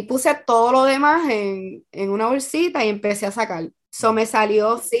y puse todo lo demás en una bolsita y empecé a sacar. So, me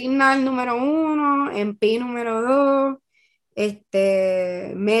salió Signal número 1, MP número 2,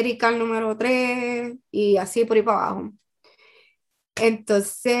 Medical número 3 y así por ahí para abajo.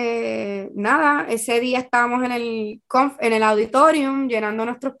 Entonces, nada, ese día estábamos en el auditorium llenando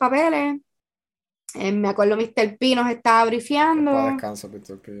nuestros papeles. Me acuerdo Mr. P nos estaba brifeando. Para descanso,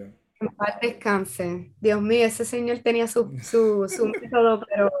 Mr. P. Para descanse. Dios mío, ese señor tenía su método,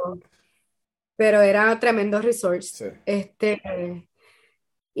 pero era tremendo resource. Sí.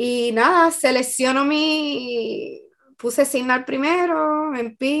 Y nada, puse Signal primero,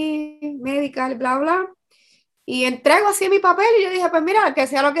 MP, Medical, bla, bla, y entrego así mi papel y yo dije, pues mira, que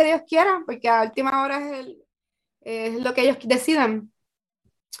sea lo que Dios quiera, porque a última hora es lo que ellos decidan.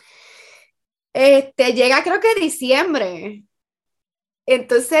 Llega creo que diciembre.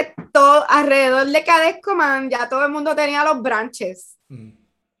 Entonces, todo alrededor de Cadet Command, ya todo el mundo tenía los branches.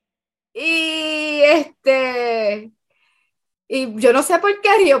 Y y yo no sé por qué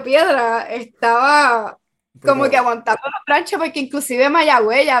Río Piedra estaba como que aguantando los branches, porque inclusive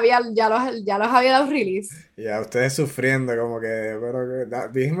Mayagüez ya los había dado release. Ya, ustedes sufriendo, como que, pero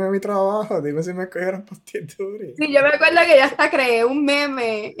dime mi trabajo, dime si me escogieron prostitutas. Sí, yo me acuerdo que yo hasta creé un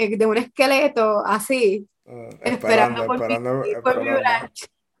meme de un esqueleto así, esperando por mi branch.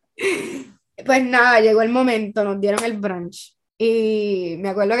 Pues nada, llegó el momento, nos dieron el branch. Y me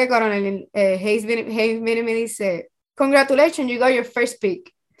acuerdo que Coronel Hayes viene y me dice, congratulations, you got your first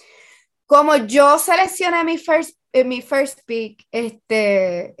pick. Como yo seleccioné mi first pick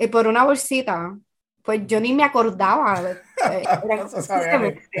por una bolsita, pues yo ni me acordaba. No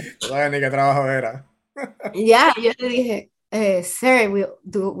sabía ni qué trabajo era. Ya, yo le dije, sir, we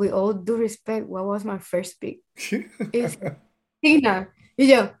all do respect, what was my first pick? Signal. Y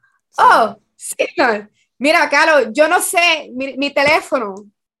yo, oh, Signal. Mira, Caro, yo no sé, mi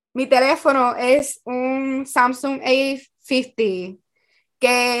teléfono es un Samsung A50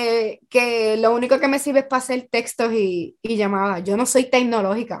 que lo único que me sirve es para hacer textos y llamadas. Yo no soy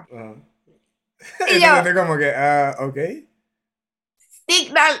tecnológica. Y yo, como que, ok.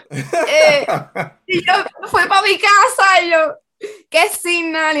 Signal. Y yo fui para mi casa y yo, ¿qué es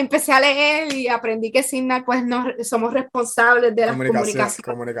Signal? Y empecé a leer y aprendí que Signal, pues no somos responsables de las comunicaciones.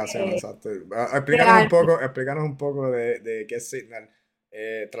 Comunicación, exacto. Explícanos un poco de qué es Signal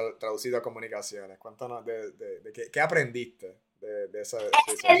traducido a comunicaciones. Cuéntanos de qué aprendiste de esa.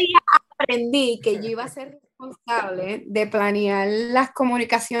 Ese día aprendí que yo iba a ser responsable de planear las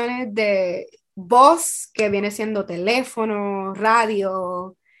comunicaciones de voz, que viene siendo teléfono,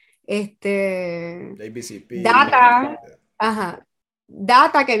 radio, ABCP,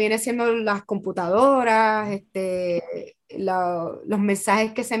 data, que viene siendo las computadoras, los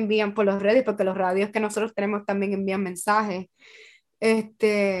mensajes que se envían por los radios, porque los radios que nosotros tenemos también envían mensajes,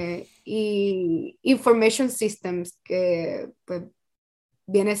 y information systems, que pues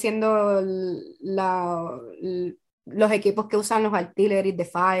viene siendo los equipos que usan los artillery de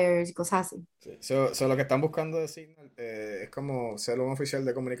fires y cosas así. Sí. Lo que están buscando de Signal es como ser un oficial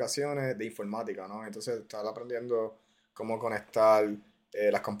de comunicaciones de informática, ¿no? Entonces están aprendiendo cómo conectar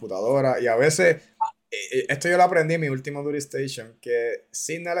las computadoras y a veces, esto yo lo aprendí en mi último Duty Station, que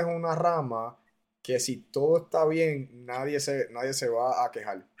Signal es una rama que si todo está bien, nadie se va a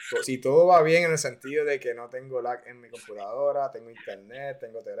quejar. Si todo va bien en el sentido de que no tengo lag en mi computadora, tengo internet,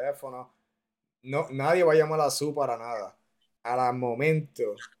 tengo teléfono, nadie va a llamar a SU para nada. Al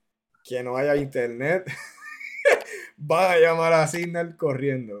momento que no haya internet, van a llamar a Signal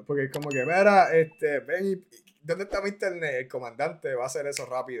corriendo. Porque es como que, mira, ven, ¿dónde está mi internet? El comandante va a hacer eso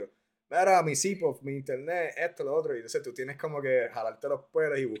rápido. mira, mi CPOF, mi internet, esto, lo otro, y entonces tú tienes como que jalarte los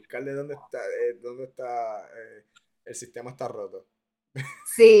pelos y buscarle dónde está, el sistema está roto.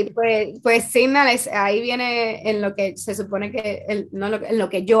 Sí, pues Signal ahí viene en lo que se supone que, no, en lo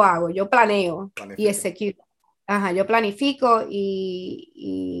que yo hago, yo planeo y Planifica. executo. Ajá, yo planifico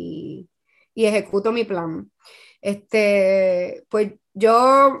y ejecuto mi plan. Pues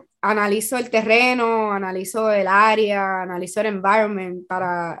yo analizo el terreno, analizo el área, analizo el environment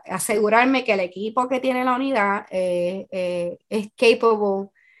para asegurarme que el equipo que tiene la unidad es capable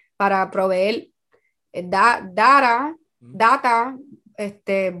para proveer data,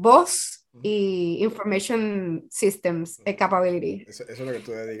 voz y information systems capability. Eso es lo que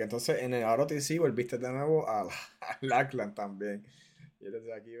tú dedicas. Entonces, en el ROTC volviste de nuevo al Ackland también. Y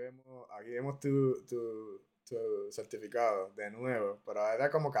entonces aquí vemos tu certificado de nuevo, pero era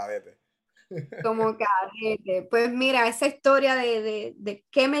como cadete. Como cadete. Pues mira, esa historia de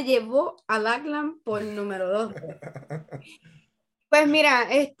qué me llevó al Ackland por número 2. Pues mira,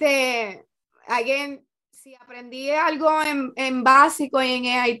 again, si aprendí algo en básico y en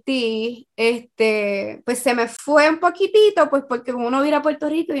AIT, pues se me fue un poquitito, pues porque uno viene a Puerto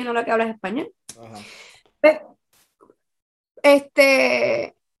Rico y uno lo que habla es español. Ajá. Pues,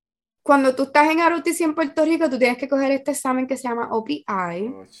 este, cuando tú estás en ROTC en Puerto Rico, tú tienes que coger este examen que se llama OPI.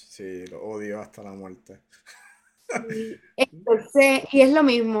 Oh, sí, lo odio hasta la muerte. Y es lo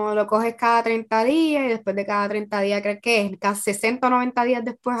mismo, lo coges cada 30 días y después de cada 30 días, creo que es cada 60 o 90 días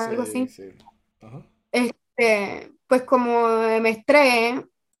después, algo Sí, así. sí. Ajá. Pues como semestre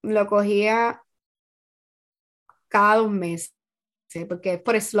lo cogía cada 2 meses, porque es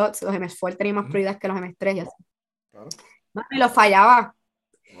por slots, los semestres tenían más prioridad que los semestres y así. Claro. No, y lo fallaba.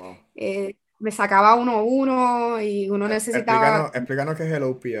 Wow. Me sacaba 1-1 y uno necesitaba. Explícanos qué es el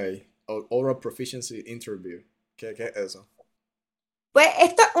OPI, Oral Proficiency Interview. ¿Qué es eso? Pues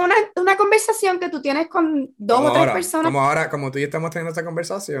esto es una conversación que tú tienes con dos Como o tres ahora, personas, como tú y yo estamos teniendo esta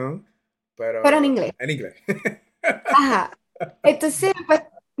conversación, pero en pero inglés. en inglés. Ajá. Entonces, pues,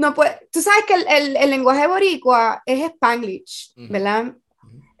 no puede. Tú sabes que el lenguaje boricua es Spanglish, Ujú, ¿verdad?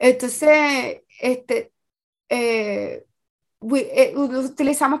 ujú. Entonces, eh,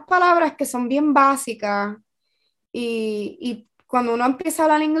 utilizamos palabras que son bien básicas y cuando uno empieza a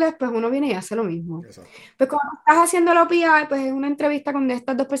hablar inglés, pues uno viene y hace lo mismo. Exacto. Pues cuando estás haciendo el OPI, pues es una entrevista con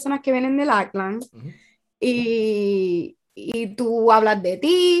estas dos personas que vienen del Ackland Ujú. y tú hablas de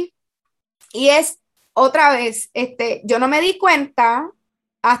ti y es otra vez, yo no me di cuenta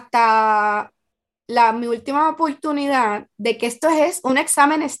hasta mi última oportunidad de que esto es un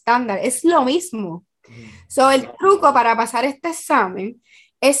examen estándar, es lo mismo. Ujú. So, el truco para pasar este examen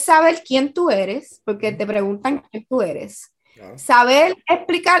es saber quién tú eres, porque Ujú. te preguntan quién tú eres. Claro. Saber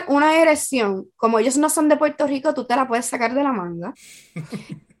explicar una dirección, como ellos no son de Puerto Rico, tú te la puedes sacar de la manga.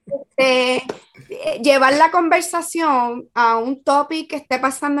 Eh, Llevar la conversación a un topic que esté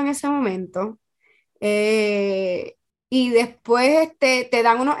pasando en ese momento. Eh, y después te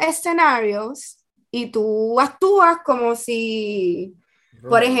dan unos escenarios y tú actúas como si,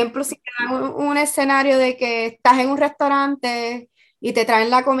 por Broma. ejemplo, si te dan un escenario de que estás en un restaurante y te traen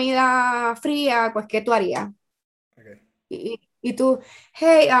la comida fría, pues ¿qué tú harías? Okay. Y tú,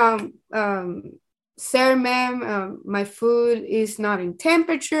 hey, sir, ma'am, my food is not in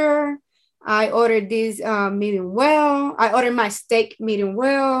temperature. I ordered this medium well. I ordered my steak medium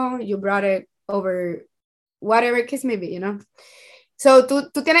well. You brought it over whatever case may be, you know. So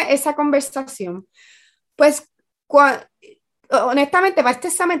tú tienes esa conversación. Pues, honestamente, para este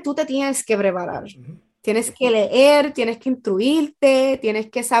examen tú te tienes que preparar. Ujú. Tienes que leer, tienes que instruirte, tienes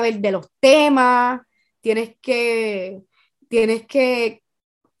que saber de los temas, tienes que, tienes que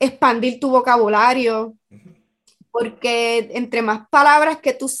expandir tu vocabulario, Ujú. porque entre más palabras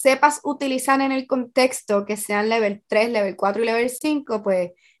que tú sepas utilizar en el contexto, que sean level 3, level 4 y level 5,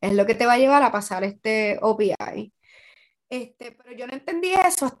 pues es lo que te va a llevar a pasar este OPI. Pero yo no entendí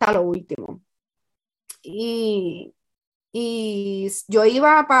eso hasta lo último. Y, y yo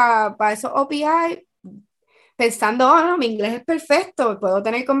iba para esos OPI pensando, oh, no, mi inglés es perfecto, puedo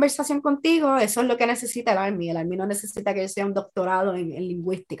tener conversación contigo, eso es lo que necesita el Army. El Army no necesita que yo sea un doctorado en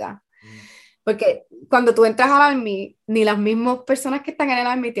lingüística. Ujú. Porque cuando tú entras al Army, ni las mismas personas que están en el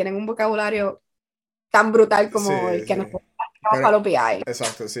Army tienen un vocabulario tan brutal como el Sí, que sí. nosotros tenemos Pero, para el OPI.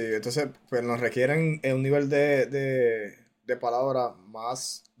 exacto, sí. Entonces, pues nos requieren un nivel de palabra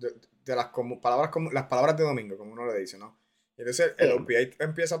más, de las palabras de domingo, como uno le dice, ¿no? Y entonces el Sí. OPI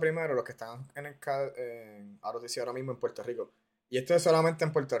empieza primero, los que están en ROTC ahora mismo en Puerto Rico. Y esto es solamente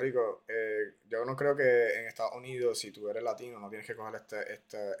en Puerto Rico. Yo no creo que en Estados Unidos, si tú eres latino, no tienes que coger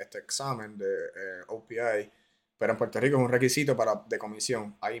este examen de OPI. pero en Puerto Rico es un requisito de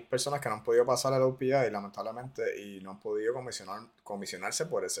comisión. Hay personas que no han podido pasar el OPI lamentablemente y no han podido comisionarse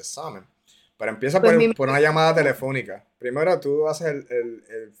por ese examen. Pero empieza Pues por una llamada telefónica. Primero tú haces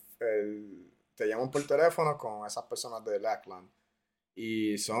te llaman por teléfono con esas personas de Lackland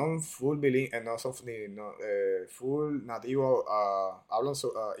y son full bilingües, no son full nativos, hablan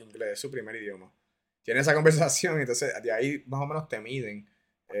inglés, es su primer idioma. Tienen esa conversación y entonces de ahí más o menos te miden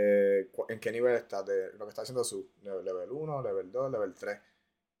en qué nivel estás de lo que está haciendo su level 1, level 2, level 3.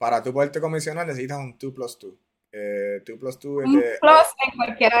 Para tú poderte comisionar necesitas un 2+2. 2+2 es un plus en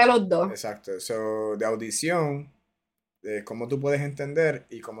cualquiera de los dos. Exacto. So, de audición, de cómo tú puedes entender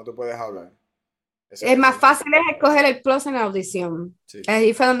y cómo tú puedes hablar. Es más fácil es escoger el plus en la audición. Sí.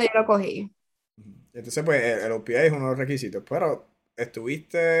 Ahí fue donde yo lo cogí. Entonces, pues, el OPI es uno de los requisitos, pero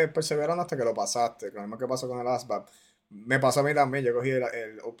estuviste perseverando hasta que lo pasaste. Lo mismo que pasó con el ASVAB. Me pasó a mí también, yo cogí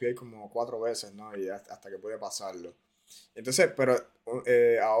el OPI como 4 veces, ¿no? Y hasta que pude pasarlo. Entonces, pero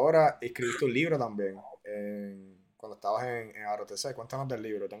ahora escribiste un libro también, cuando estabas en ROTC. Cuéntanos del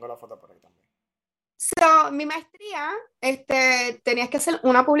libro, tengo la foto por ahí también. So, mi maestría, tenías que hacer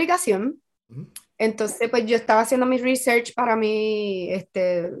una publicación. Entonces, pues yo estaba haciendo mi research para mi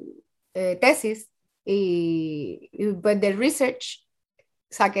tesis y pues del research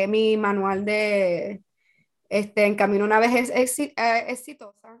saqué mi manual de En Camino a una vejez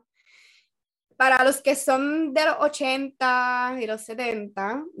exitosa. Para los que son de los 80 y los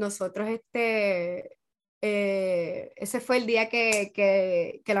 70, nosotros ese fue el día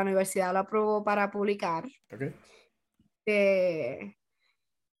que la universidad lo aprobó para publicar. Okay.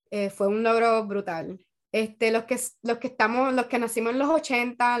 Fue un logro brutal. Los que nacimos en los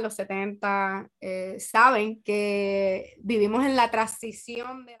 80, los 70, saben que vivimos en la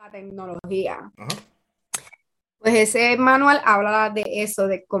transición de la tecnología. Pues ese manual habla de eso,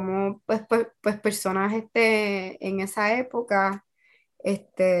 de cómo pues personas en esa época,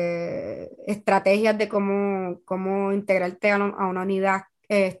 estrategias de cómo integrarte a una unidad,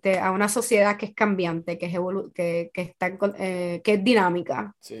 a una sociedad que es cambiante, que es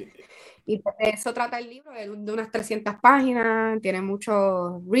dinámica. Sí. Y pues de eso trata el libro, de unas 300 páginas, tiene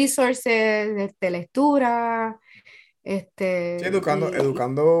muchos resources, lectura. Sí,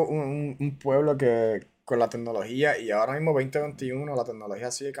 educando un pueblo que con la tecnología, y ahora mismo 2021 la tecnología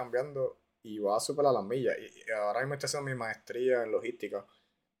sigue cambiando y va a superar las millas. Y ahora mismo estoy haciendo mi maestría en logística,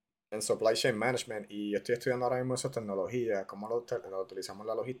 en supply chain management, y yo estoy estudiando ahora mismo esas tecnologías, cómo lo utilizamos en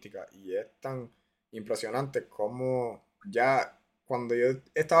la logística, y es tan impresionante como ya cuando yo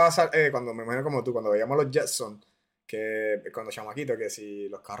estaba, cuando me imagino como tú, cuando veíamos los Jetsons, que cuando chamaquito, que si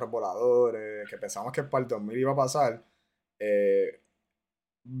los carros voladores, que pensamos que para el 2000 iba a pasar,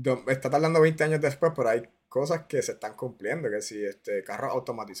 está tardando 20 años después, pero hay cosas que se están cumpliendo, que si carros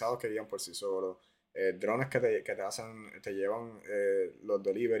automatizados que guían por sí solos, drones que te llevan los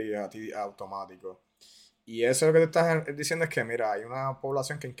deliveries a ti automáticos. Y eso lo que te estás diciendo es que, mira, hay una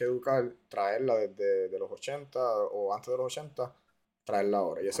población que hay que educar, traerla desde de los 80 o antes de los 80, traerla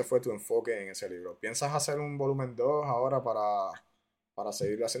ahora. Y ese fue tu enfoque en ese libro. ¿Piensas hacer un volumen 2 ahora para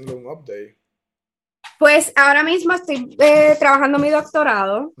seguir haciendo un update? Pues ahora mismo estoy trabajando mi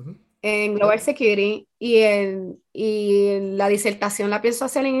doctorado en Global Security y la disertación la pienso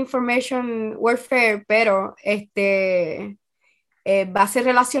hacer en Information Warfare, pero va a ser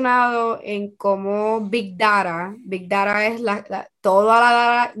relacionado en cómo Big Data es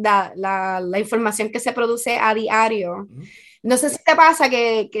toda la información que se produce a diario. No sé si te pasa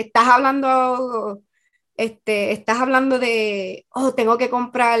que estás hablando de, tengo que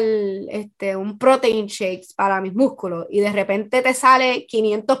comprar un protein shakes para mis músculos y de repente te sale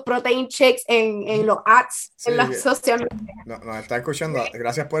 500 protein shakes en los ads, sí, en las social media. Nos está escuchando.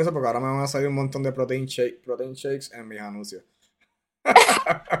 Gracias por eso, porque ahora me van a salir un montón de protein shakes en mis anuncios.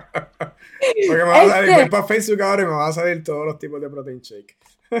 Porque me va a salir, voy para Facebook ahora y me van a salir todos los tipos de protein shake.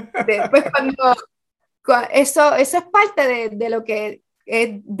 Pues eso es parte de lo que es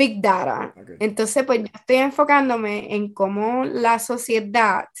Big Data. Okay. Entonces, pues yo estoy enfocándome en cómo la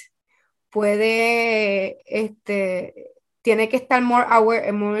sociedad puede, tiene que estar more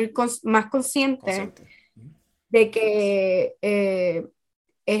aware, más consciente de que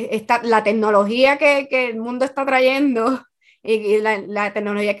la tecnología que el mundo está trayendo y la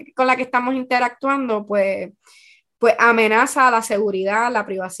tecnología con la que estamos interactuando, pues amenaza la seguridad, la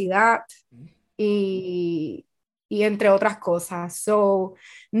privacidad y entre otras cosas. So,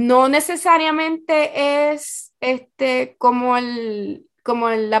 no necesariamente es como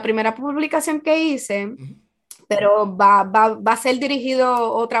la primera publicación que hice, pero va a ser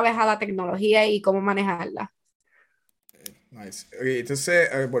dirigido otra vez a la tecnología y cómo manejarla. Nice. Okay, entonces,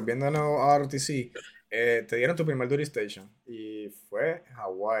 volviendo a ROTC, te dieron tu primer duty station y fue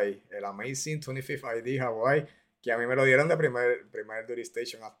Hawái, el Amazing 25 ID Hawái, que a mí me lo dieron de primer duty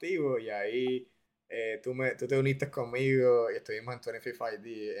station activo y ahí tú te uniste conmigo y estuvimos en 25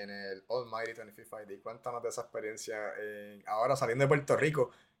 ID, en el Almighty 25 ID. Cuéntanos de esa experiencia ahora saliendo de Puerto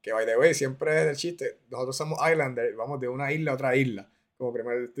Rico, que by the way, siempre es el chiste, nosotros somos Islanders, vamos de una isla a otra isla como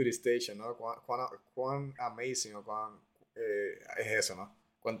primer duty station, ¿no? Cuán amazing o cuán es eso, ¿no?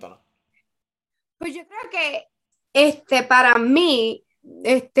 Cuéntanos. Pues yo creo que para mí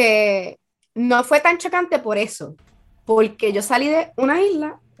no fue tan chocante por eso, porque yo salí de una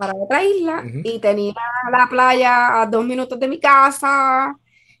isla para otra isla y tenía la playa a 2 minutos de mi casa.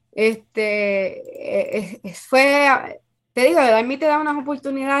 Fue, te digo, de mí te da unas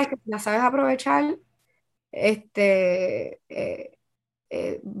oportunidades que las sabes aprovechar.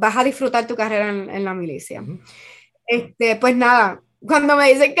 Vas a disfrutar tu carrera en la milicia. Pues nada, cuando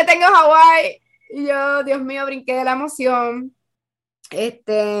me dicen que tengo Hawái, yo, Dios mío, brinqué de la emoción.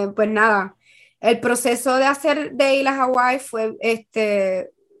 Pues nada, el proceso de ir a Hawái fue,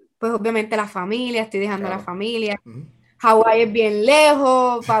 pues obviamente la familia, estoy dejando a la familia. Hawái es bien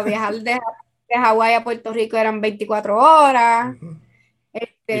lejos, para viajar de Hawái a Puerto Rico eran 24 horas.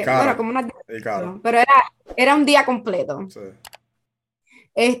 Y caro, bueno, como unas y caro. pero era un día completo. Sí.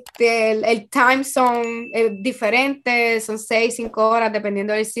 El time zone es diferente, son 6, 5 horas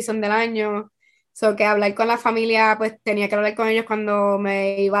dependiendo del season del año. So que hablar con la familia, pues tenía que hablar con ellos cuando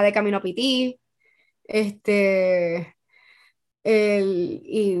me iba de camino a PT.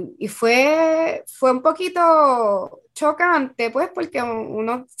 Y fue un poquito chocante, pues, porque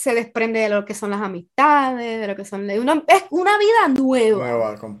uno se desprende de lo que son las amistades, de lo que son... es una vida nueva.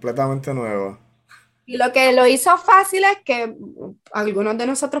 Nueva, completamente nueva. Y lo que lo hizo fácil es que algunos de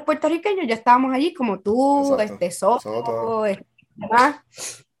nosotros puertorriqueños ya estábamos allí, como tú, Soto, demás.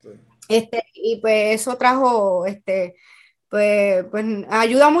 Sí. Y pues eso trajo, pues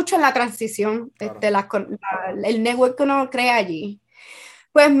ayuda mucho en la transición, Claro. el network que uno crea allí.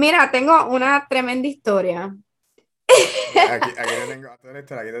 Pues mira, tengo una tremenda historia. Aquí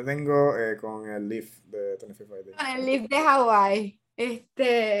te tengo con el Leaf de 25 ID. Con el Leaf de Hawái.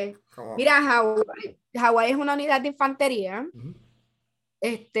 Mira, Hawái es una unidad de infantería.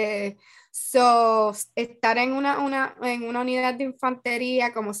 Estar en una unidad de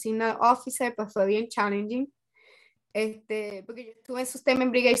infantería como signal officer, pues fue bien challenging. Porque yo estuve en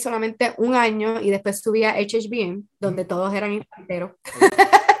Sustainment Brigade solamente un año y después subí a HHBM, donde todos eran infanteros.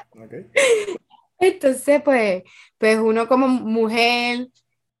 Okay. Entonces, pues uno como mujer,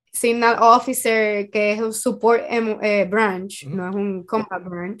 signal officer, que es un support branch, no es un combat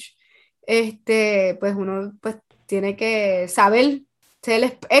branch, pues uno pues tiene que saber ser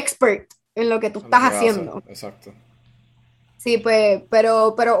el expert en lo que tú estás haciendo. Exacto. Sí, pues,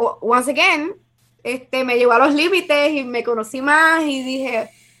 pero once again, me llevó a los límites y me conocí más y dije,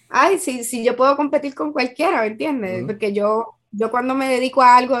 ay, sí, yo puedo competir con cualquiera, ¿me entiendes? Porque yo cuando me dedico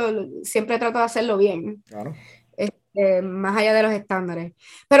a algo siempre trato de hacerlo bien. Claro. Más allá de los estándares.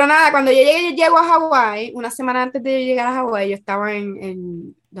 Pero nada, cuando yo llego a Hawái, una semana antes de llegar a Hawái, yo estaba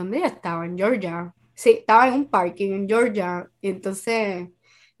 ¿dónde yo estaba? En Georgia. Sí, estaba en un parking en Georgia. Y entonces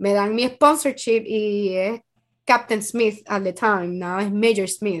me dan mi sponsorship y es Captain Smith at the time, now es Major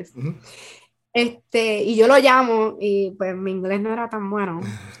Smith. Y yo lo llamo y pues mi inglés no era tan bueno.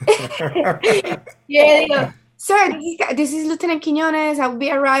 Y yo digo, sir, this is Lieutenant Quiñones, I'll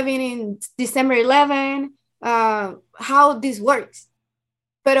be arriving in December 11. How this works.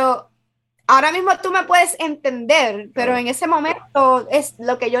 Pero ahora mismo tú me puedes entender, pero en ese momento es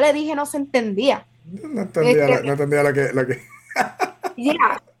lo que yo le dije no se entendía. No entendía lo que...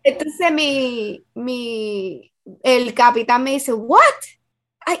 Yeah. Entonces el capitán me dice, what?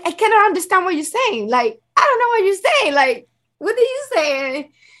 I cannot understand what you're saying. Like, I don't know what you're saying. Like, what did you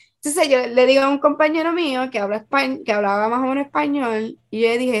say? Entonces yo le digo a un compañero mío que hablaba más o menos español, y yo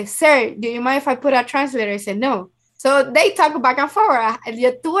le dije, sir, do you mind if I put a translator? He said, no. So they talk back and forth.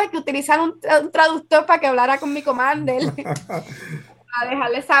 Yo tuve que utilizar un traductor para que hablara con mi commander, a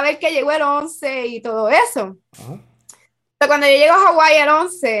dejarle saber que llegó el 11 y todo eso. Pero cuando yo llego a Hawái el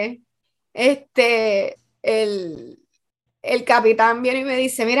 11, el capitán viene y me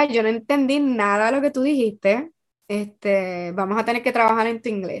dice, mira, yo no entendí nada de lo que tú dijiste. Vamos a tener que trabajar en tu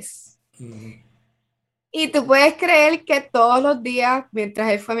inglés. Y tú puedes creer que todos los días, mientras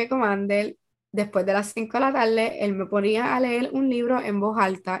él fue mi commander, después de las 5 de la tarde, él me ponía a leer un libro en voz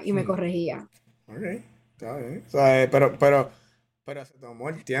alta y me corregía. Ok, está bien. O sea, pero se tomó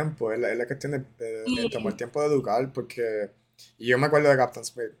el tiempo, es la cuestión de tomar el tiempo de educar, porque... Y yo me acuerdo de Captain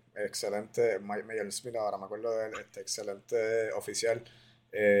Smith, excelente, Major Smith ahora, me acuerdo de él, excelente oficial.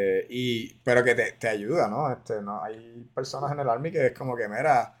 Pero que te ayuda, ¿no? ¿no? Hay personas en el Army que es como que,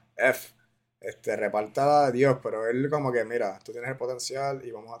 mira, reparta a Dios, pero él como que, mira, tú tienes el potencial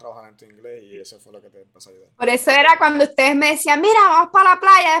y vamos a trabajar en tu inglés y eso fue lo que te empezó a ayudar. Por eso era cuando ustedes me decían, mira, vamos para la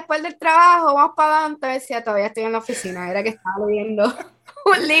playa después del trabajo, vamos para donde, decía, todavía estoy en la oficina, era que estaba leyendo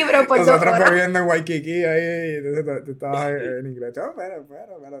un libro por 2 Nosotros horas. bebiendo en Waikiki ahí, entonces tú estabas en inglés. Oh,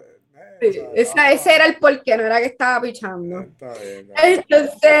 Ese era el porqué, no era que estaba pichando. Está bien.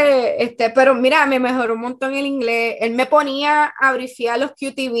 Entonces, pero mira, me mejoró un montón el inglés. Él me ponía a brifear los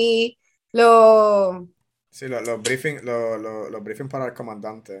QTV, los... Sí, los briefing para el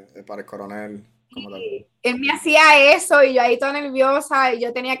comandante, para el coronel, como tal. Él me hacía eso y yo ahí toda nerviosa y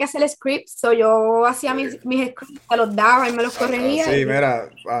yo tenía que hacer scripts, so yo hacía mis scripts, se los daba y me los corregía. Sí, mira,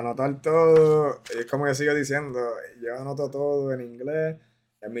 para anotar todo, es como yo sigo diciendo, yo anoto todo en inglés,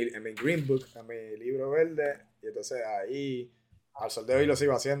 en mi Green Book, en mi libro verde, y entonces ahí, al sol de hoy lo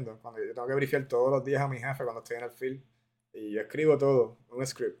sigo haciendo, cuando yo tengo que briefear todos los días a mi jefe cuando estoy en el field, y yo escribo todo, un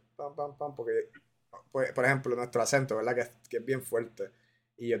script, pam, pam, pam, porque, pues, por ejemplo, nuestro acento, ¿verdad? Que es bien fuerte,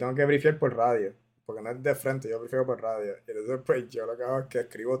 y yo tengo que briefear por radio, porque no es de frente, yo briefeo por radio, y entonces pues yo lo que hago es que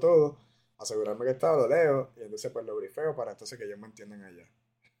escribo todo, asegurarme que está, lo leo, y entonces pues lo brifeo para entonces que ellos me entiendan allá.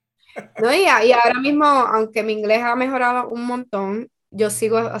 No, y ahora mismo, aunque mi inglés ha mejorado un montón, yo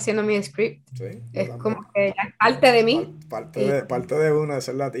sigo haciendo mi script. Sí, es como que ya es parte de mí. Parte de uno, de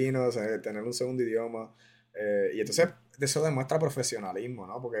ser latino, o sea, tener un segundo idioma. Y entonces eso demuestra profesionalismo,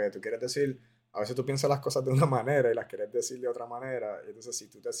 ¿no? Porque tú quieres decir, a veces tú piensas las cosas de una manera y las quieres decir de otra manera. Y entonces si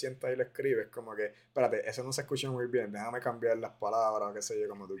tú te sientas y lo escribes, como que, espérate, eso no se escucha muy bien, déjame cambiar las palabras o qué sé yo,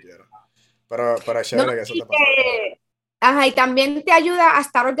 como tú quieras. Pero es chévere que eso te pasa. Ajá, y también te ayuda a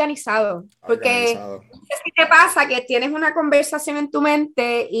estar organizado, porque no sé si te pasa que tienes una conversación en tu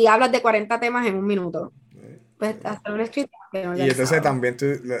mente y hablas de 40 temas en un minuto. Pues hacer un escrito. Y entonces también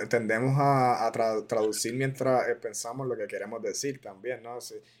tendemos a traducir mientras pensamos lo que queremos decir también, ¿no?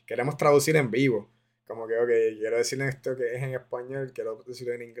 Si queremos traducir en vivo, como que, ok, quiero decir esto que es en español, quiero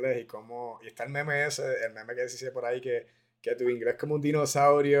decirlo en inglés y está el meme que dice por ahí que tu inglés es como un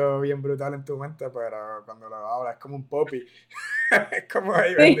dinosaurio bien brutal en tu mente, pero cuando lo hablas es como un poppy. Es como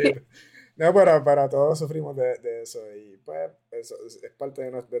ahí, bendito. No, pero todos sufrimos de eso y pues eso es parte de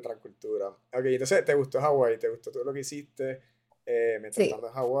nuestra cultura. Ok, entonces, ¿te gustó Hawái? ¿Te gustó todo lo que hiciste mientras estando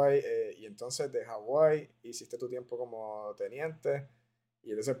en Hawái? Y entonces de Hawái hiciste tu tiempo como teniente y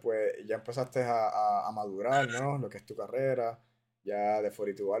entonces pues ya empezaste a madurar, ¿no? Lo que es tu carrera. Ya de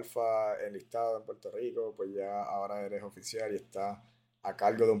 42 Alpha enlistado en Puerto Rico, pues ya ahora eres oficial y estás a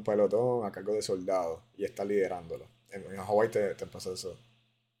cargo de un pelotón, a cargo de soldados y estás liderándolo. En Hawái te empezó eso.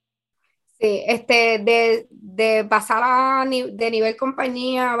 Sí, de pasar de nivel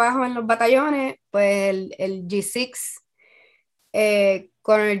compañía abajo en los batallones, pues el G6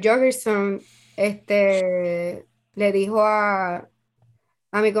 con el Joggerson le dijo a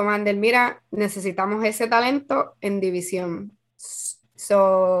mi commander, mira, necesitamos ese talento en división.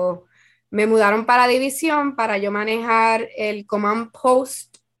 So, me mudaron para división para yo manejar el command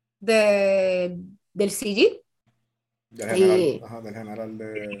post del CG. Del general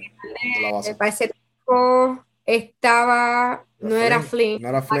de la base. Para ese tiempo estaba, no era Flynn, no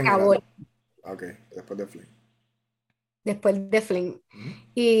era Flynn, acabó. Ok, después de Flynn. Después de Flynn.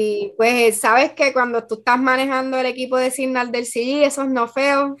 Y pues sabes que cuando tú estás manejando el equipo de signal del CG, esos no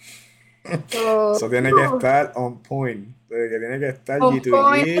feos. Eso tiene que estar on point. Que tiene que estar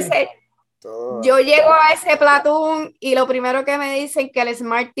G2G. Yo llego a ese platoon y lo primero que me dicen que el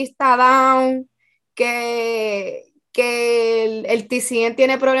Smarty está down, que el TCN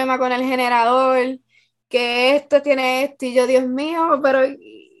tiene problema con el generador, que esto tiene esto, y yo, Dios mío, pero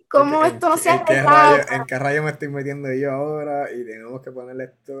 ¿cómo esto no se hace? ¿En qué rayo me estoy metiendo yo ahora? Y tenemos que ponerle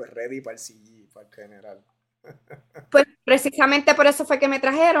esto ready para el CG, para el general. Pues precisamente por eso fue que me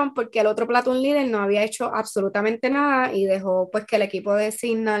trajeron, porque el otro platoon líder no había hecho absolutamente nada y dejó pues que el equipo de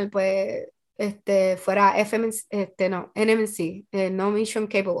Signal pues fuera NMC, no Mission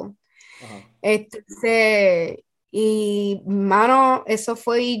Capable. Y mano, eso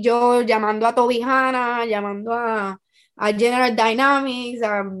fue yo llamando a Tobijana, llamando a General Dynamics,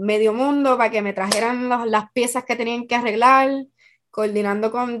 a Medio Mundo para que me trajeran las piezas que tenían que arreglar,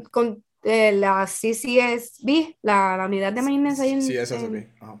 coordinando con la CCSB, la unidad de maintenance ahí en CSSB. CSSB.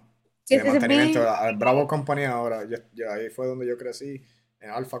 De mantenimiento, al Bravo Company ahora, ahí fue donde yo crecí, en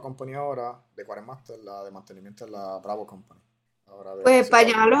Alpha Company ahora, de Quartermaster, la de mantenimiento es la Bravo Company. Pues para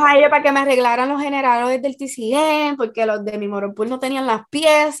llamarlos a ellos para que me arreglaran los generadores del TCN, porque los de mi Moropol no tenían las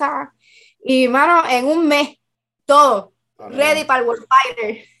piezas. Y, mano, en un mes, todo ready para el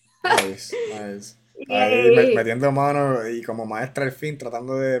Warfighter. Nice. ahí metiendo mano y como maestra al fin,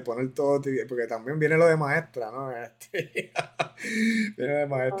 tratando de poner todo, porque también viene lo de maestra, ¿no? Viene de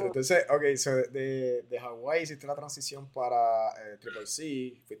maestra. Entonces, ok, so de Hawái hiciste la transición para Triple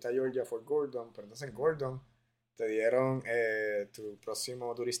C, fuiste a Georgia for Gordon, pero entonces en Gordon te dieron tu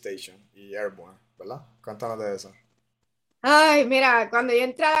próximo duty station y Airborne, ¿verdad? Cuéntanos de eso. Ay, mira, cuando yo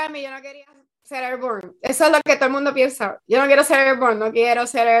entré a Army, yo no quería ser airborne. Eso es lo que todo el mundo piensa. Yo no quiero ser airborne, no quiero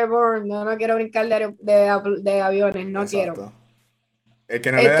ser airborne, no quiero brincar de aviones, no Exacto. quiero. El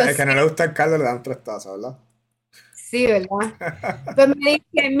que no Entonces, le gusta el caldo le dan 3 tazas, ¿verdad? sí, ¿verdad? Pues me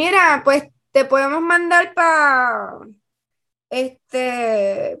dice, mira, pues te podemos mandar para NTC,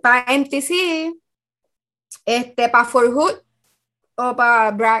 para Fort Hood o para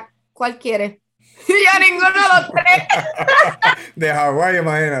Bragg, ¿cuál quieres? Y yo ninguno de los tres. De Hawái,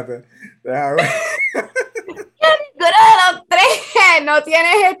 imagínate. De Hawái. Ninguno de los tres. No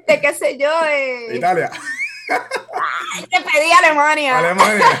tienes qué sé yo, Italia. Ay, te pedí Alemania.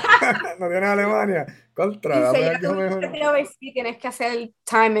 Alemania. No tienes Alemania. Contra, dame algo mejor. Sí, tienes que hacer el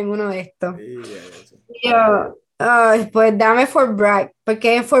time en uno de estos. Sí. Y yo, ay, pues dame Fort Bragg,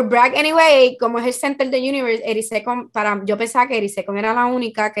 porque en Fort Bragg, anyway, como es el center de Universe, Erisecon, yo pensaba que Erisecon era la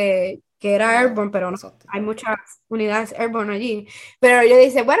única que era airborne, pero no, exacto. hay muchas unidades airborne allí. Pero yo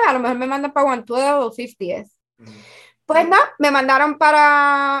dije, bueno, a lo mejor me mandan para 112 o 50th. Pues no, me mandaron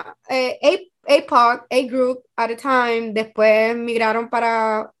para APOC, A Group at a time, después migraron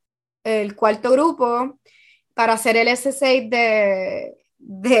para el cuarto grupo para hacer el SSA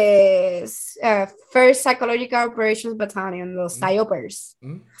de First Psychological Operations Battalion, los PSYOPers.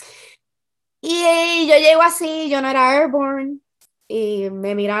 Y yo llego así, yo no era airborne, y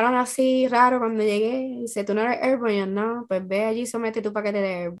me miraron así raro cuando llegué, y dice, ¿tú no eres airborne? Y yo, no, pues ve allí, somete tu paquete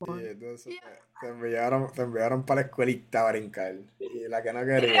de airborne. Y entonces te enviaron para la escuelita a brincar, y la que no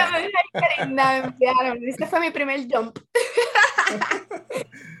quería. Me enviaron, ese fue mi primer jump.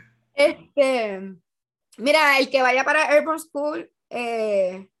 Mira, el que vaya para Airborne School,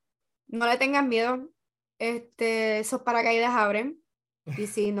 no le tengan miedo. Esos paracaídas abren. Y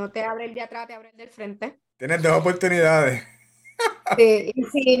si no te abre el de atrás, te abre el del frente. Tienes 2 oportunidades. Sí, y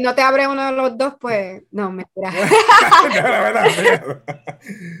si no te abre uno de los dos, pues no, mentira.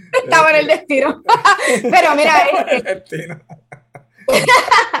 Estaba en el destino. Pero mira,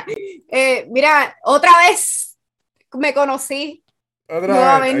 mira, otra vez me conocí.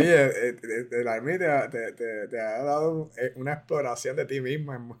 Otra vez, oye, el Army te ha dado una exploración de ti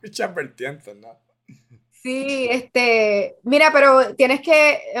mismo en muchas vertientes, ¿no? Sí, mira, pero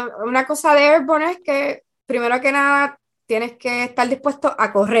una cosa de Airborne es que, primero que nada, tienes que estar dispuesto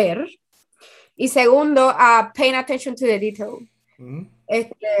a correr, y segundo, a paying attention to the detail.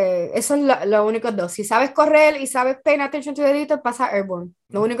 Eso es lo único dos. Si sabes correr y sabes paying attention to the detail, pasa Airborne.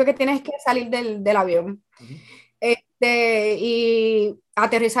 Lo único que tienes es que salir del avión. Y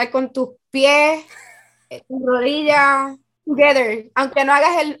aterrizar con tus pies, tus rodillas, together. Aunque no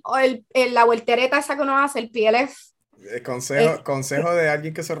hagas la voltereta esa que uno hace, el PLF. Consejo de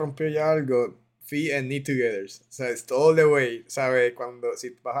alguien que se rompió ya algo: feet and knee together. O sea, it's all the way. ¿Sabes?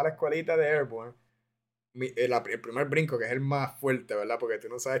 Si vas a la escuelita de Airborne, el primer brinco, que es el más fuerte, ¿verdad? Porque tú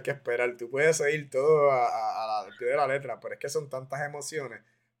no sabes qué esperar. Tú puedes seguir todo al pie de la letra, pero es que son tantas emociones.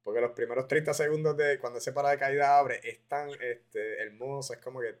 Porque los primeros 30 segundos de cuando ese paracaídas abre es tan hermoso, es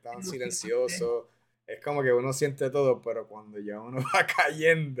como que tan silencioso, es como que uno siente todo, pero cuando ya uno va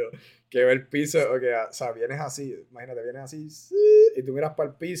cayendo, que ve el piso, o sea, vienes así, imagínate, vienes así, y tú miras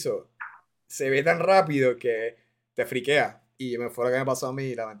para el piso, se ve tan rápido que te friquea. Y me fue lo que me pasó a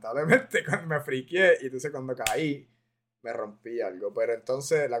mí, lamentablemente, cuando me friqueé, y entonces cuando caí, me rompí algo. Pero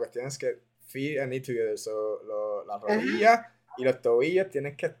entonces la cuestión es que feet and knee together, las rodillas y los tobillos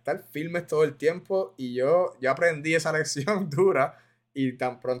tienen que estar firmes todo el tiempo, y yo aprendí esa lección dura, y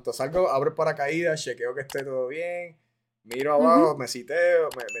tan pronto salgo, abro el paracaídas, chequeo que esté todo bien, miro abajo, me citeo,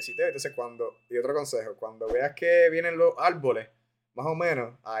 entonces y otro consejo, cuando veas que vienen los árboles, más o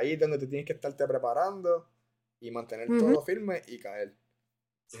menos, ahí es donde tú tienes que estarte preparando y mantener todo firme y caer.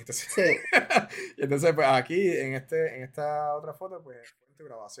 Entonces, y entonces pues aquí en esta otra foto, pues fue tu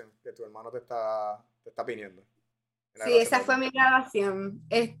grabación que tu hermano te está pidiendo. Sí, esa fue mi grabación.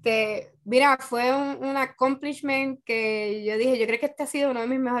 Mira, fue un accomplishment que yo dije, yo creo que este ha sido uno de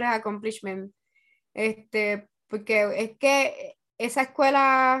mis mejores accomplishments. Porque es que esa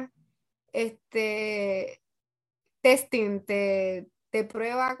escuela, testing, te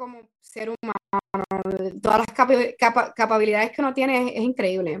prueba como ser humano, todas las capacidades que uno tiene es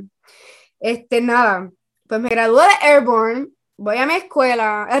increíble. Nada, pues me gradué de Airborne, voy a mi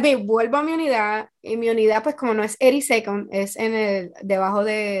escuela, vuelvo a mi unidad, y mi unidad, pues como no es 82nd, es debajo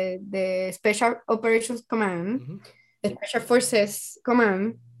de Special Operations Command, Ujú. Special Forces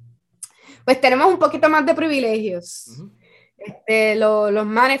Command, pues tenemos un poquito más de privilegios. Ujú. Los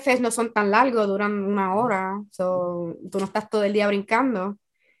manifests no son tan largos, duran una hora, so, tú no estás todo el día brincando.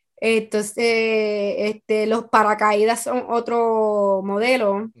 Entonces, los paracaídas son otro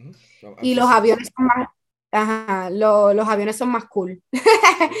modelo Ujú. Son y los MC6. aviones son más, ajá, los aviones son más cool.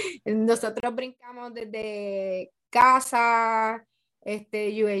 Nosotros brincamos desde casa,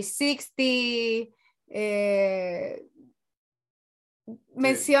 UA-60, Sí.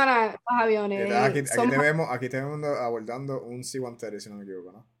 menciona los aviones, son más, Aquí te vemos abordando un C-130, si no me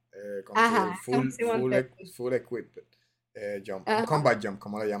equivoco, ¿no? Con tu ajá, son full equipped jump, un ajá. combat jump,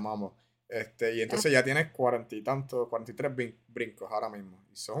 como le llamamos. Y entonces ya tienes 40 y tanto, 43 brincos ahora mismo.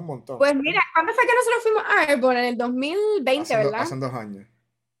 Y son un montón. Pues mira, ¿cuándo fue que nosotros fuimos a Airborne? En el 2020, ¿verdad? Hacen 2 años.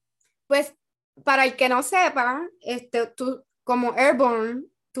 Pues para el que no sepa, tú como Airborne,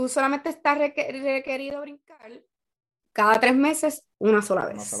 tú solamente estás requerido brincar cada 3 meses una sola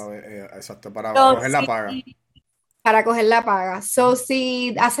Una sola vez. vez, exacto, para So, coger la paga. para coger la paga. So,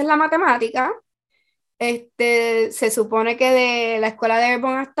 si haces la matemática, se supone que de la escuela de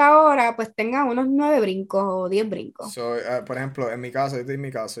Airborne hasta ahora, pues tengas unos 9 brincos o 10 brincos. Por ejemplo, en mi caso,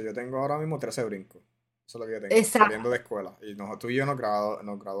 yo tengo ahora mismo 13 brincos. Eso es lo que yo tengo, saliendo Exacto, de escuela. Y tú y yo nos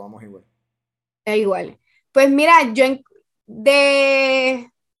graduamos igual. es igual. Pues mira,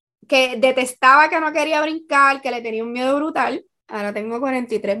 de que detestaba que no quería brincar, que le tenía un miedo brutal. Ahora tengo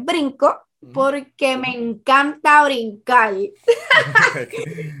 43 brincos Ujú. porque me encanta brincar.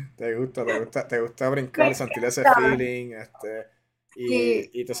 Te gusta Me brincar, sentir ese encanta. feeling, Sí,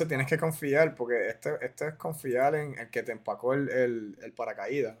 y entonces tienes que confiar, porque esto es confiar en el que te empacó el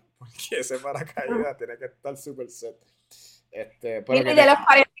paracaídas, porque ese paracaídas tiene que estar súper set. Pero mira, y de los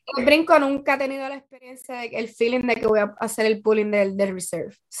 43 brincos nunca he tenido la experiencia, el feeling de que voy a hacer el pulling del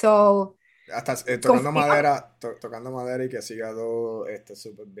reserve. So, hasta confío. tocando madera y que siga todo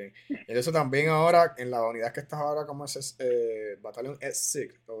súper bien. Y eso también ahora, en la unidad que estás ahora como Battalion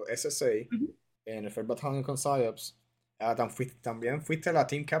S6 o S6, en el First Battalion con PsyOps, también fuiste la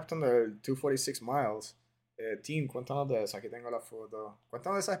team captain del 246 Miles. Team, cuéntanos de eso, aquí tengo la foto.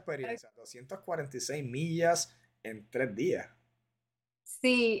 Cuéntanos de esa experiencia, 246 millas en 3 días.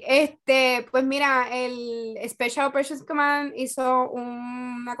 Sí, pues mira, el Special Operations Command hizo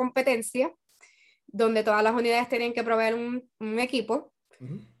una competencia donde todas las unidades tenían que proveer un equipo.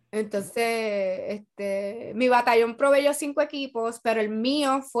 Ujú. Entonces, mi batallón proveyó 5 equipos, pero el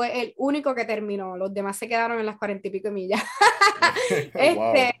mío fue el único que terminó. Los demás se quedaron en las 40 y pico millas.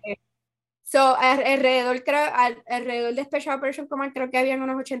 Wow. este, alrededor de Special Operation Command creo que habían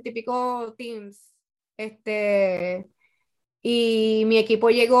unos 80 y pico teams. Y mi equipo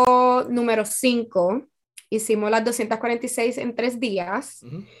llegó número 5. Hicimos las 246 en 3 días.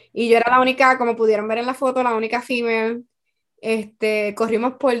 Ujú. Y yo era la única, como pudieron ver en la foto, la única female.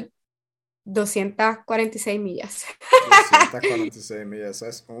 Corrimos por 246 millas. 246 millas, eso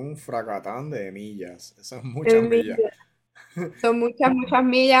es un fracatán de millas, eso es muchas millas. Son muchas, muchas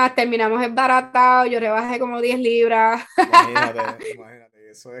millas. Terminamos embaratados. Yo rebajé como 10 libras. Imagínate,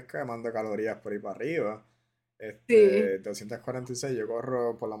 eso es quemando calorías por ahí para arriba. Sí, 246, yo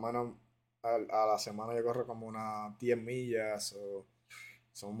corro por lo menos a la semana, yo corro como unas 10 millas, o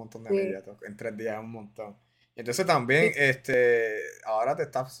son un montón de sí, millas, en 3 días es un montón. Entonces también, sí. ahora te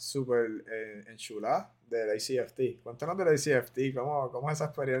estás súper enchulada del ACFT. Cuéntanos del ACFT, cómo es esa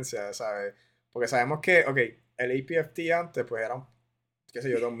experiencia, ¿sabes? Porque sabemos que, ok, el APFT antes, pues eran, qué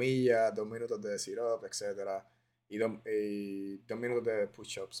sé yo, 2 millas, 2 minutos de sit-up, etcétera, y 2 minutos de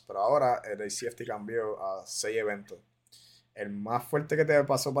push-ups. Pero ahora el ACFT cambió a 6 eventos. El más fuerte que te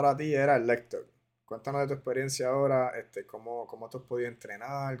pasó para ti era el lector. Cuéntanos de tu experiencia ahora, cómo tú has podido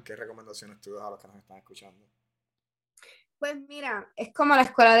entrenar, qué recomendaciones tú das a los que nos están escuchando. Pues mira, es como la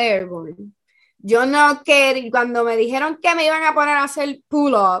escuela de Airborne. Yo no quería, cuando me dijeron que me iban a poner a hacer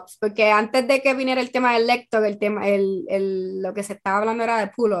pull-ups, porque antes de que viniera el tema del lector, lo que se estaba hablando era de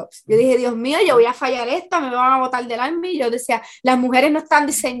pull-ups. Yo dije, Dios mío, yo voy a fallar esto, me van a botar del army. Y yo decía, las mujeres no están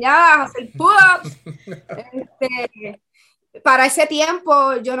diseñadas a hacer pull-ups. Este, para ese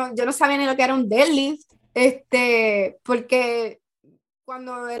tiempo, yo no sabía ni lo que era un deadlift, porque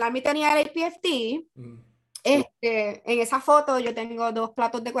cuando el army tenía el APFT, Mm. en esa foto yo tengo 2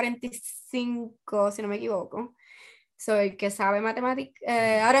 platos de 45, si no me equivoco. Soy el que sabe matemáticas.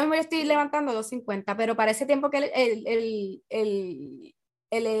 Ahora mismo yo estoy levantando 250, pero para ese tiempo que el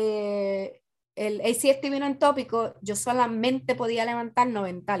ACFT vino en tópico, yo solamente podía levantar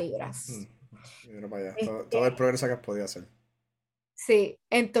 90 libras. Mira para allá, todo el Este, progreso que has podido hacer. Sí,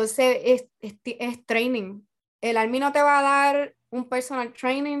 entonces es training. El Army no te va a dar un personal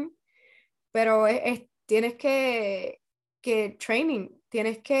training, pero tienes que training,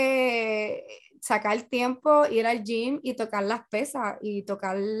 tienes que sacar tiempo, ir al gym y tocar las pesas y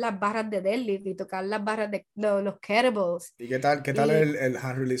tocar las barras de deadlift y tocar las barras de los kettlebells. ¿Y qué tal Y el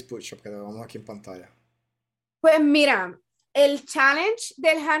hand release push-up que vemos aquí en pantalla? pues mira, el challenge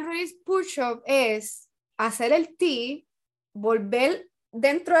del hand release push-up es hacer el T, volver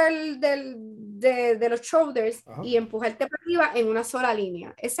dentro de los shoulders Ajá, y empujarte para arriba en una sola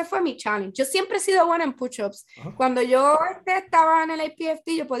línea. Ese fue mi challenge. Yo siempre he sido buena en push-ups. ajá. Cuando yo estaba en el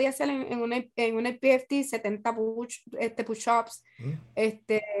APFT, yo podía hacer en un APFT 70 push-ups Ujú.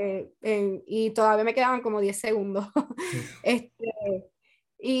 y todavía me quedaban como 10 segundos. Este,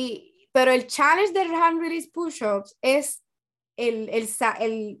 pero el challenge del hand release push-ups es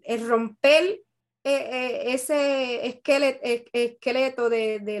el romper ese esqueleto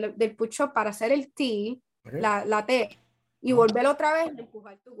del push-up para hacer el T, Ok. la T, y Ajá. volver otra vez y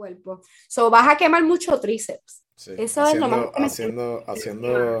empujar tu cuerpo. So, vas a quemar mucho tríceps. Sí, Eso es lo más que me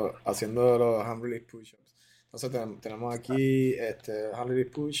haciendo los hand release push-ups. Entonces tenemos aquí hand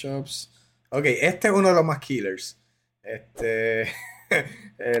release push-ups. Ok, este es uno de los más killers. El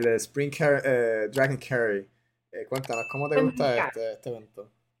Dragon Carry. Cuéntanos, ¿cómo te gusta este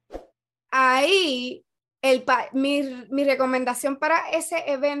evento? Ahí, mi recomendación para ese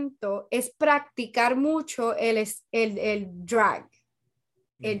evento es practicar mucho el drag.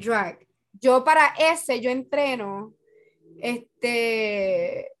 El drag. Yo para ese, yo entreno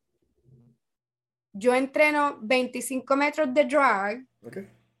 25 metros de drag Ok.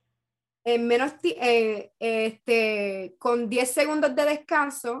 en con 10 segundos de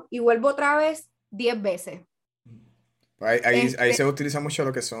descanso y vuelvo otra vez 10 veces. Ahí se Este, utiliza mucho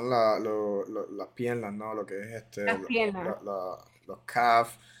lo que son las piernas, ¿no? Lo que es las piernas. los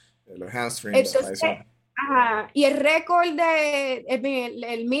calf, los hamstrings. Ahí Entonces, ajá, y el récord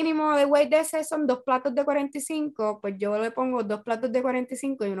el mínimo de weight de ese son 2 platos de 45, pues yo le pongo 2 platos de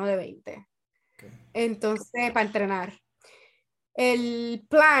 45 y uno de 20. Ok. Entonces, para entrenar. El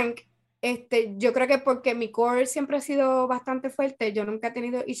plank, yo creo que porque mi core siempre ha sido bastante fuerte, yo nunca he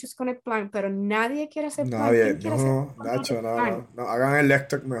tenido issues con el plank, pero nadie quiere hacer plank. Nadie, ¿Quién quiere hacer no, Nacho, no, plank? no, no, hagan el leg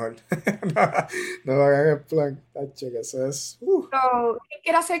tuck mejor. No, no hagan el plank, Nacho, que eso es. ¿Quién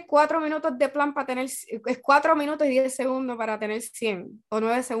quiere hacer 4 minutos de plank para tener, es 4 minutos y 10 segundos para tener 100 o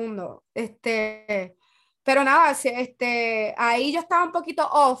 9 segundos? Pero nada, ahí yo estaba un poquito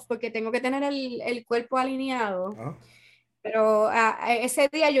off porque tengo que tener el cuerpo alineado. Ajá. Pero ese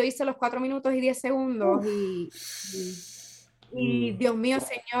día yo hice los 4 minutos y 10 segundos y Uh, Dios mío,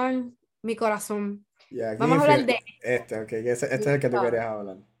 Señor, mi corazón. y aquí, Vamos a hablar de ok, que este es el que tú querías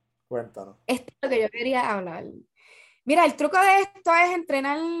hablar. Cuéntanos. esto, es lo que yo quería hablar. Mira, el truco de esto es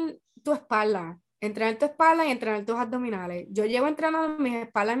entrenar tu espalda y entrenar tus abdominales. Yo llevo entrenando mis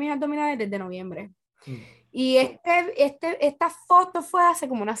espaldas y mis abdominales desde noviembre. Mm, Y esta foto fue hace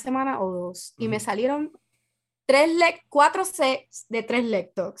como una semana o dos y me ujú. salieron 4 sets de 3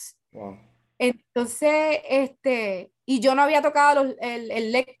 leg tucks. Wow. Entonces, y yo no había tocado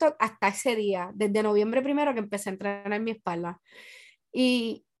el leg tuck hasta ese día, desde noviembre primero que empecé a entrenar en mi espalda.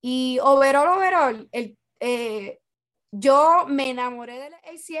 Y overall, yo me enamoré del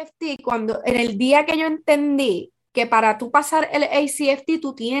ACFT en el día que yo entendí que para tú pasar el ACFT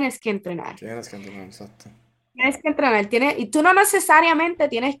tú tienes que entrenar. Tienes que entrenar, exacto. Tienes que entrenar, y tú no necesariamente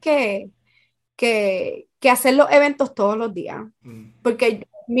tienes que hacer los eventos todos los días. Mm, Porque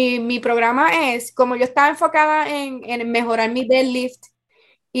mi programa es, como yo estaba enfocada en mejorar mi deadlift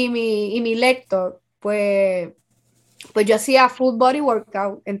y mi leg tuck, pues yo hacía full body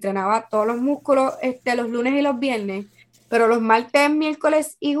workout, entrenaba todos los músculos los lunes y los viernes, pero los martes,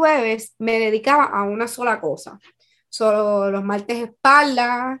 miércoles y jueves me dedicaba a una sola cosa. Solo los martes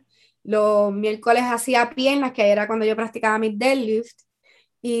espalda, los miércoles hacía piernas, que era cuando yo practicaba mi deadlift,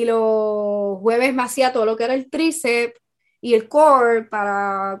 y los jueves me hacía todo lo que era el tríceps y el core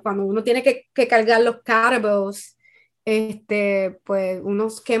para cuando uno tiene que cargar los kettlebells, pues uno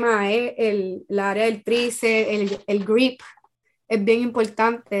quema el área del tríceps, el grip, es bien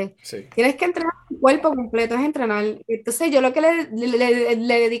importante. sí. Tienes que entrenar tu cuerpo completo, es entrenar. Entonces yo lo que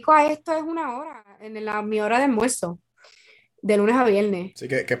le dedico a esto es una hora, mi hora de almuerzo, de lunes a viernes. Sí,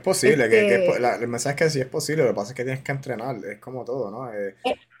 que es posible, el mensaje es que sí es posible, lo que pasa es que tienes que entrenar, es como todo, ¿no? Eh,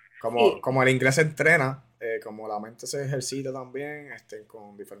 Como, sí, como el inglés se entrena, como la mente se ejercita también,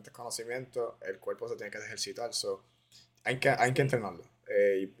 con diferentes conocimientos, el cuerpo se tiene que ejercitar, so, hay que entrenarlo,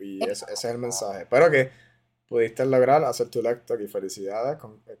 y ese es el mensaje. Pero que pudiste lograr hacer tu lector y felicidades,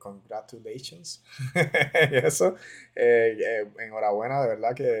 congratulations. Y eso, enhorabuena, de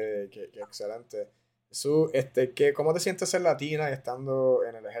verdad que excelente. ¿Cómo te sientes ser latina y estando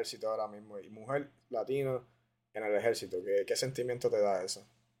en el ejército ahora mismo? Y mujer latina en el ejército, ¿qué sentimiento te da eso?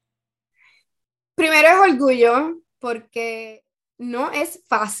 Primero es orgullo, porque no es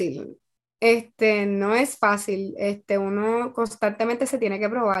fácil. No es fácil. Uno constantemente se tiene que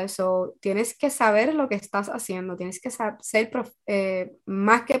probar. So, tienes que saber lo que estás haciendo. Tienes que ser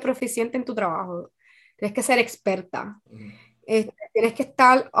más que proficiente en tu trabajo. Tienes que ser experta. Ujú. Tienes que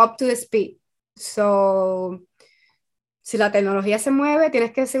estar up to the speed. So, si la tecnología se mueve,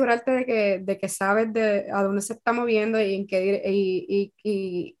 tienes que asegurarte de que sabes a dónde se está moviendo y, en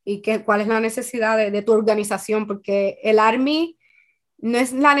qué, cuál es la necesidad de tu organización, porque el Army no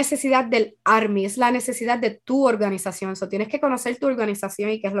es la necesidad del Army, es la necesidad de tu organización. So, tienes que conocer tu organización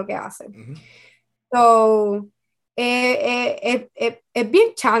y qué es lo que hace. Ujú. So, es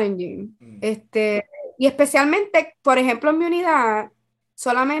bien challenging. Y especialmente, por ejemplo, en mi unidad,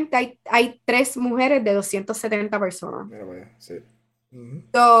 solamente hay 3 mujeres de 270 personas. Mira, vaya, sí. Ujú.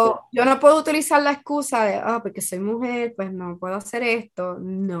 So, yo no puedo utilizar la excusa de, porque soy mujer, pues no puedo hacer esto.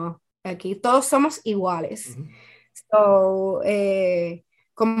 No, aquí todos somos iguales. Ujú. So,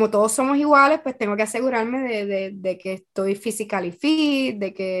 como todos somos iguales, pues tengo que asegurarme de que estoy physically fit,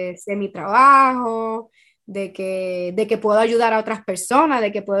 de que sé mi trabajo, de que puedo ayudar a otras personas,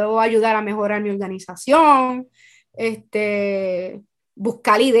 de que puedo ayudar a mejorar mi organización,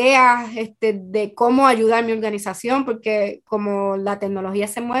 buscar ideas, de cómo ayudar mi organización, porque como la tecnología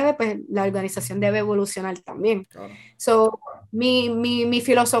se mueve, pues la organización debe evolucionar también. Claro. So, mi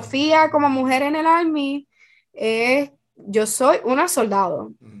filosofía como mujer en el Army es, yo soy una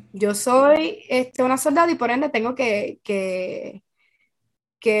soldado. Ujú. Yo soy una soldado y por ende tengo mi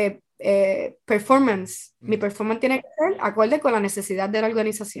performance tiene que ser acorde con la necesidad de la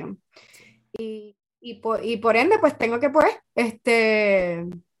organización. Y por ende, pues tengo que, pues,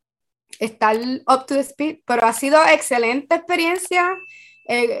 estar up to the speed, pero ha sido excelente experiencia.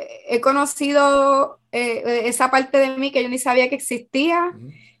 He conocido esa parte de mí que yo ni sabía que existía. Ujú.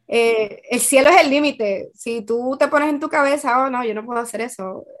 El cielo es el límite. Si tú te pones en tu cabeza, oh no, yo no puedo hacer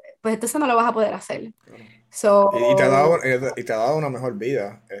eso, pues entonces no lo vas a poder hacer. Claro. So, Y te ha dado una mejor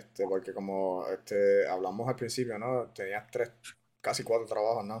vida, porque como hablamos al principio, ¿no? Tenías casi 4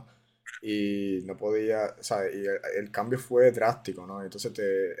 trabajos, ¿no? Y no podía, ¿sabes? Y el cambio fue drástico, ¿no? Entonces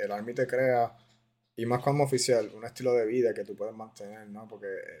el Army te crea, y más como oficial, un estilo de vida que tú puedes mantener, ¿no? Porque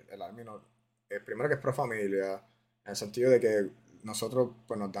el Army no, primero que es pro familia, en el sentido de que nosotros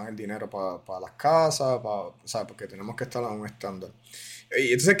pues nos dan el dinero para las casas, ¿sabes? Porque tenemos que estar a un estándar.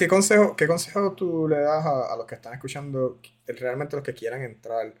 Y entonces, ¿qué consejo tú le das a los que están escuchando, realmente los que quieran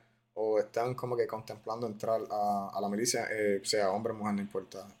entrar o están como que contemplando entrar a la milicia, sea hombre o mujer, no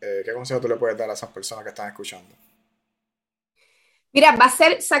importa? ¿Qué consejo tú le puedes dar a esas personas que están escuchando? mira, va a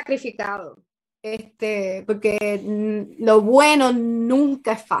ser sacrificado, porque lo bueno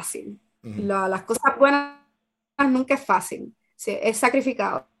nunca es fácil. Ujú. Las cosas buenas nunca es fácil. Sí, es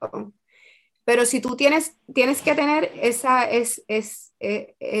sacrificado. Pero si tú tienes que tener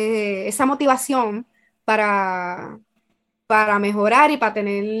esa motivación para, para mejorar y para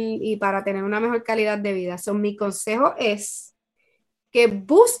tener una mejor calidad de vida. So, mi consejo es que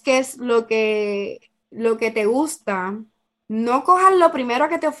busques lo que te gusta, no cojas lo primero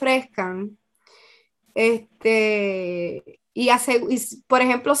que te ofrezcan. Por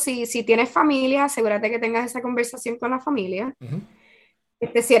ejemplo, si tienes familia, asegúrate que tengas esa conversación con la familia. Ujú.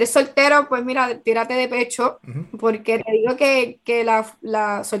 Si eres soltero, pues mira, tírate de pecho, Ujú. porque te digo que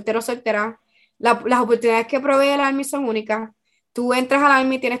la soltero soltera, las oportunidades que provee el Army son únicas. Tú entras al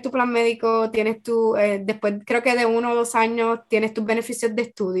Army, tienes tu plan médico, después creo que de 1 o 2 años tienes tus beneficios de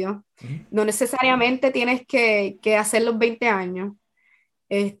estudio. Ujú. No necesariamente tienes que hacer los 20 años.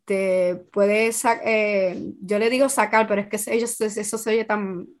 Yo le digo sacar, pero es que eso se oye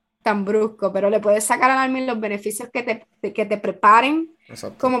tan brusco, pero le puedes sacar al Army los beneficios que te preparen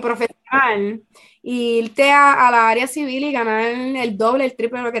Exacto. como profesional y irte a la área civil y ganar el doble, el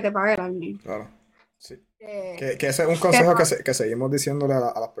triple de lo que te paga el Army. Claro. Sí. Eh, Que ese es un pero consejo que seguimos diciéndole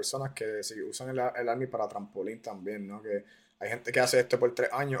a las personas que si usan el Army para trampolín también, ¿no? Que hay gente que hace esto por 3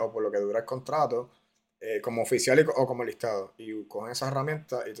 años o por lo que dura el contrato, como oficial o como listado, y cogen esas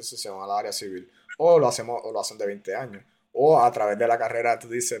herramientas y entonces se van a la área civil. O lo hacen de 20 años. O a través de la carrera tú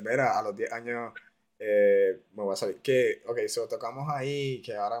dices, mira, a los 10 años me voy a salir. Ok, tocamos ahí,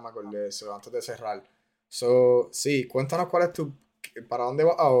 que ahora me acordé, antes de cerrar. Sí, cuéntanos para dónde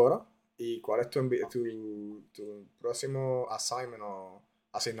vas ahora. ¿Y cuál es tu próximo assignment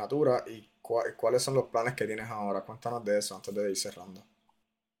asignatura y cuáles son los planes que tienes ahora. Cuéntanos de eso antes de ir cerrando.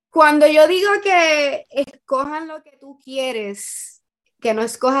 Cuando yo digo que escojan lo que tú quieres, que no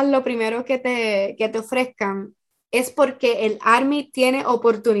escojan lo primero que te ofrezcan, es porque el Army tiene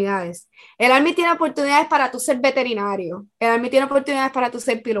oportunidades. El Army tiene oportunidades para tú ser veterinario. El Army tiene oportunidades para tú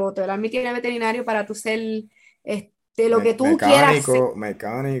ser piloto. El Army tiene veterinario para tú ser lo que tú quieras ser.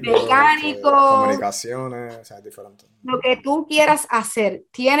 Mecánico, Mecánico, comunicaciones, o sea, es diferente. lo que tú quieras hacer,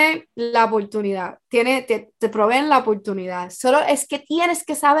 tiene la oportunidad, te proveen la oportunidad. Solo es que tienes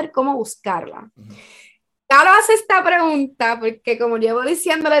que saber cómo buscarla. Ujú. Claro, hace esta pregunta porque como llevo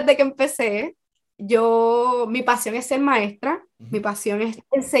diciendo desde que empecé, mi pasión es ser maestra, mi Ujú. pasión es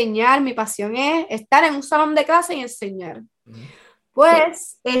enseñar, mi pasión es estar en un salón de clase y enseñar. Ujú.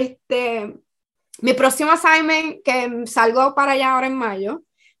 Pues, mi próximo assignment, que salgo para allá ahora en mayo,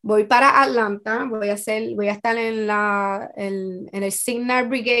 voy para Atlanta, voy a estar en el Signal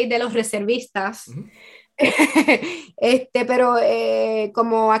Brigade de los reservistas, Ujú. pero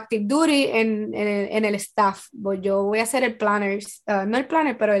como active duty en el staff. Yo voy a ser el planner, no el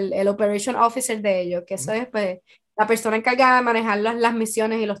planner, pero el operation officer de ellos, que eso Ujú. es pues, la persona encargada de manejar las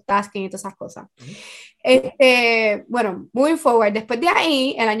misiones y los tasking y todas esas cosas. Ujú. Bueno, moving forward, después de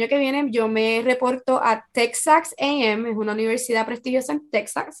ahí, el año que viene yo me reporto a Texas A&M, es una universidad prestigiosa en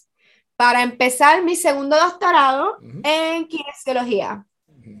Texas, para empezar mi segundo doctorado Ujú. en kinesiología.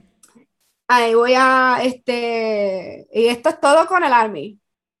 Ujú. Ahí y esto es todo con el Army.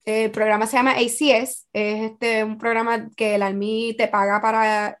 El programa se llama ACS, es un programa que el Army te paga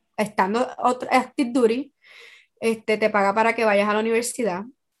para, estando active duty, te paga para que vayas a la universidad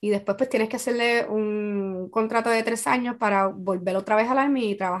y después pues tienes que hacerle un contrato de 3 años para volver otra vez al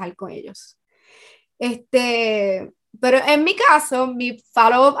Army y trabajar con ellos. Pero en mi caso, mi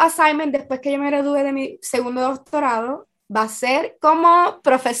follow-up assignment después que yo me gradúe de mi segundo doctorado va a ser como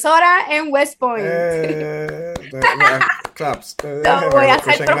profesora en West Point. Claps, So, para que voy me a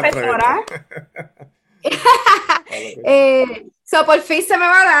ser escuchen en la entrevista. profesora. Para lo que- Por fin se me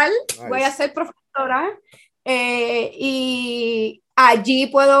va a dar, voy a Nice. ser profesora y allí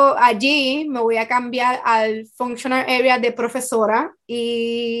me voy a cambiar al functional area de profesora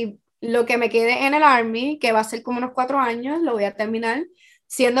y lo que me quede en el Army, que va a ser como unos 4 años, lo voy a terminar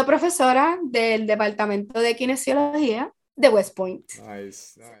siendo profesora del departamento de kinesiología de West Point.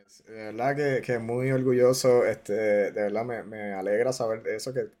 Nice, nice. De verdad que muy orgulloso, de verdad me alegra saber de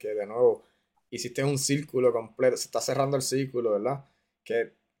eso, que de nuevo hiciste un círculo completo, se está cerrando el círculo, ¿verdad?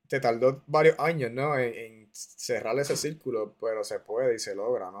 Que te tardó varios años, ¿no? En cerrar ese círculo, pero se puede y se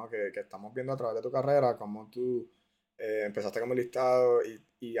logra, ¿no? Que estamos viendo a través de tu carrera cómo tú empezaste como listado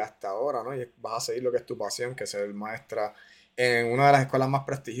y hasta ahora, ¿no? Y vas a seguir lo que es tu pasión, que es ser maestra en una de las escuelas más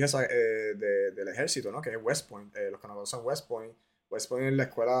prestigiosas del ejército, ¿no? Que es West Point. Los que no conocen West Point, West Point es la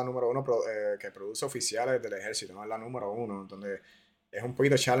escuela número uno que produce oficiales del ejército, ¿no? Es la número uno, donde es un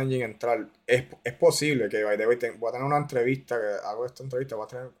poquito challenging entrar. Es posible que by the way, voy a tener una entrevista, que hago esta entrevista, voy a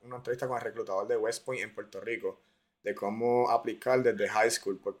tener una entrevista con el reclutador de West Point en Puerto Rico, de cómo aplicar desde high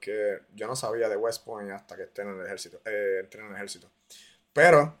school, porque yo no sabía de West Point hasta que esté en el ejército, entré en el ejército.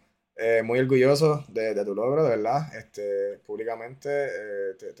 Pero muy orgulloso de tu logro, de verdad. Públicamente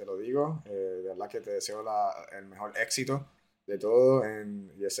te lo digo. De verdad que te deseo el mejor éxito de todo.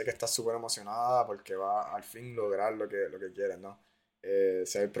 Yo sé que estás súper emocionada porque va al fin lograr lo que quieres, ¿no?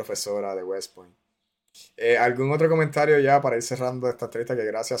 Ser profesora de West Point. ¿Algún otro comentario ya para ir cerrando esta entrevista? Que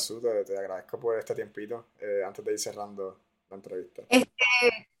gracias, Su, te agradezco por este tiempito antes de ir cerrando la entrevista.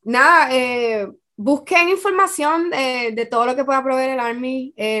 Nada, busquen información de todo lo que pueda proveer el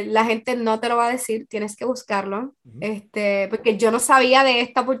Army. La gente no te lo va a decir, tienes que buscarlo. Ujú. Porque yo no sabía de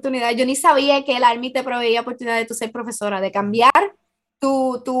esta oportunidad, yo ni sabía que el Army te proveía oportunidad de tú ser profesora, de Ujú. cambiar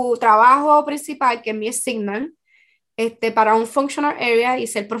tu trabajo principal, que en mí es Signal, para un functional area y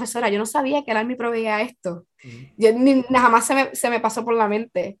ser profesora. Yo no sabía que el Army proveía esto. Ujú. Jamás se me pasó por la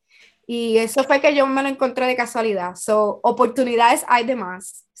mente. Y eso fue que yo me lo encontré de casualidad. Oportunidades hay de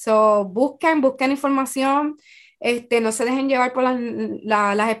más. Busquen información. No se dejen llevar por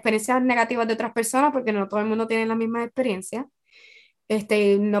las experiencias negativas de otras personas, porque no todo el mundo tiene la misma experiencia.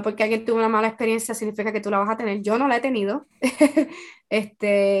 No porque alguien tuvo una mala experiencia significa que tú la vas a tener. Yo no la he tenido.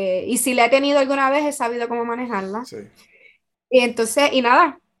 Y si la he tenido alguna vez, he sabido cómo manejarla. Sí. Y entonces, y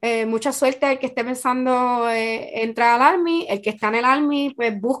nada, mucha suerte al que esté pensando entrar al Army, el que está en el Army,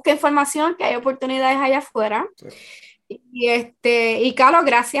 pues busque información, que hay oportunidades allá afuera. Sí. Y Carlos,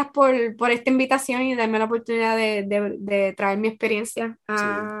 gracias por esta invitación y darme la oportunidad de traer mi experiencia Sí.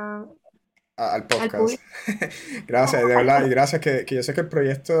 al podcast. Gracias, de verdad, y gracias que yo sé que el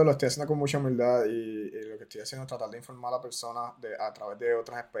proyecto lo estoy haciendo con mucha humildad y lo que estoy haciendo es tratar de informar a la persona a través de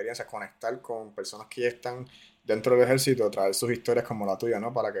otras experiencias, conectar con personas que ya están dentro del ejército, traer sus historias como la tuya,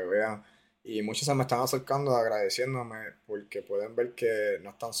 ¿no? Para que vean. Y muchos se me están acercando agradeciéndome porque pueden ver que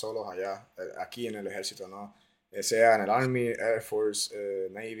no están solos allá, aquí en el ejército, ¿no? Sea en el Army, Air Force,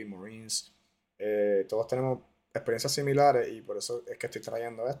 Navy, Marines, todos tenemos experiencias similares y por eso es que estoy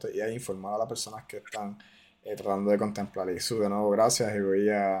trayendo esto y a informar a las personas que están tratando de contemplar. Y de nuevo, gracias y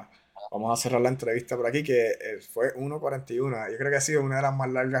vamos a cerrar la entrevista por aquí que fue 1:41. Yo creo que ha sido una de las más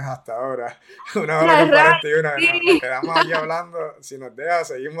largas hasta ahora. 1:41. Nos quedamos aquí hablando. Si nos deja,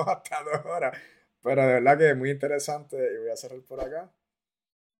 seguimos hasta 2 horas. Pero de verdad que es muy interesante y voy a cerrar por acá.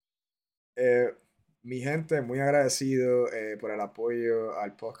 Mi gente, muy agradecido por el apoyo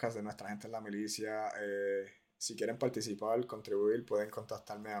al podcast de nuestra gente en la milicia. Si quieren participar, contribuir, pueden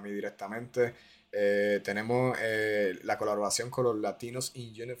contactarme a mí directamente. Tenemos la colaboración con los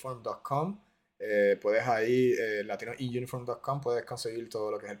latinosinuniform.com. Puedes ahí, latinosinuniform.com, puedes conseguir todo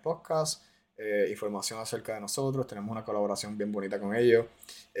lo que es el podcast, información acerca de nosotros. Tenemos una colaboración bien bonita con ellos,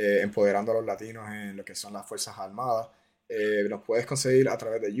 empoderando a los latinos en lo que son las Fuerzas Armadas. Nos puedes conseguir a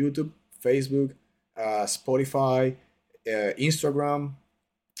través de YouTube, Facebook, Spotify, Instagram,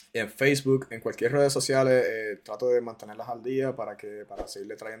 en Facebook, en cualquier redes sociales. Trato de mantenerlas al día para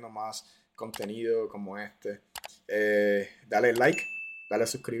seguirle trayendo más contenido como este. Dale like, dale a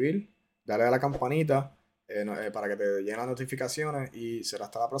suscribir, dale a la campanita para que te lleguen las notificaciones y será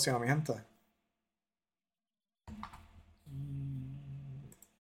hasta la próxima, mi gente.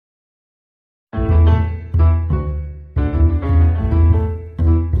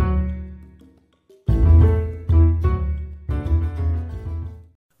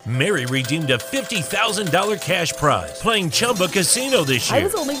 Mary redeemed a $50,000 cash prize playing Chumba Casino this year. I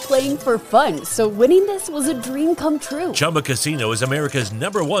was only playing for fun, so winning this was a dream come true. Chumba Casino is America's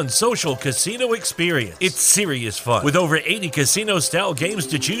 #1 social casino experience. It's serious fun. With over 80 casino-style games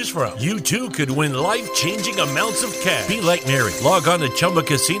to choose from, you too could win life-changing amounts of cash. Be like Mary. Log on to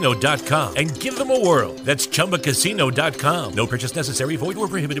ChumbaCasino.com and give them a whirl. That's ChumbaCasino.com. No purchase necessary. Void or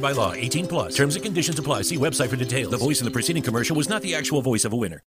prohibited by law. 18+. Terms and conditions apply. See website for details. The voice in the preceding commercial was not the actual voice of a winner.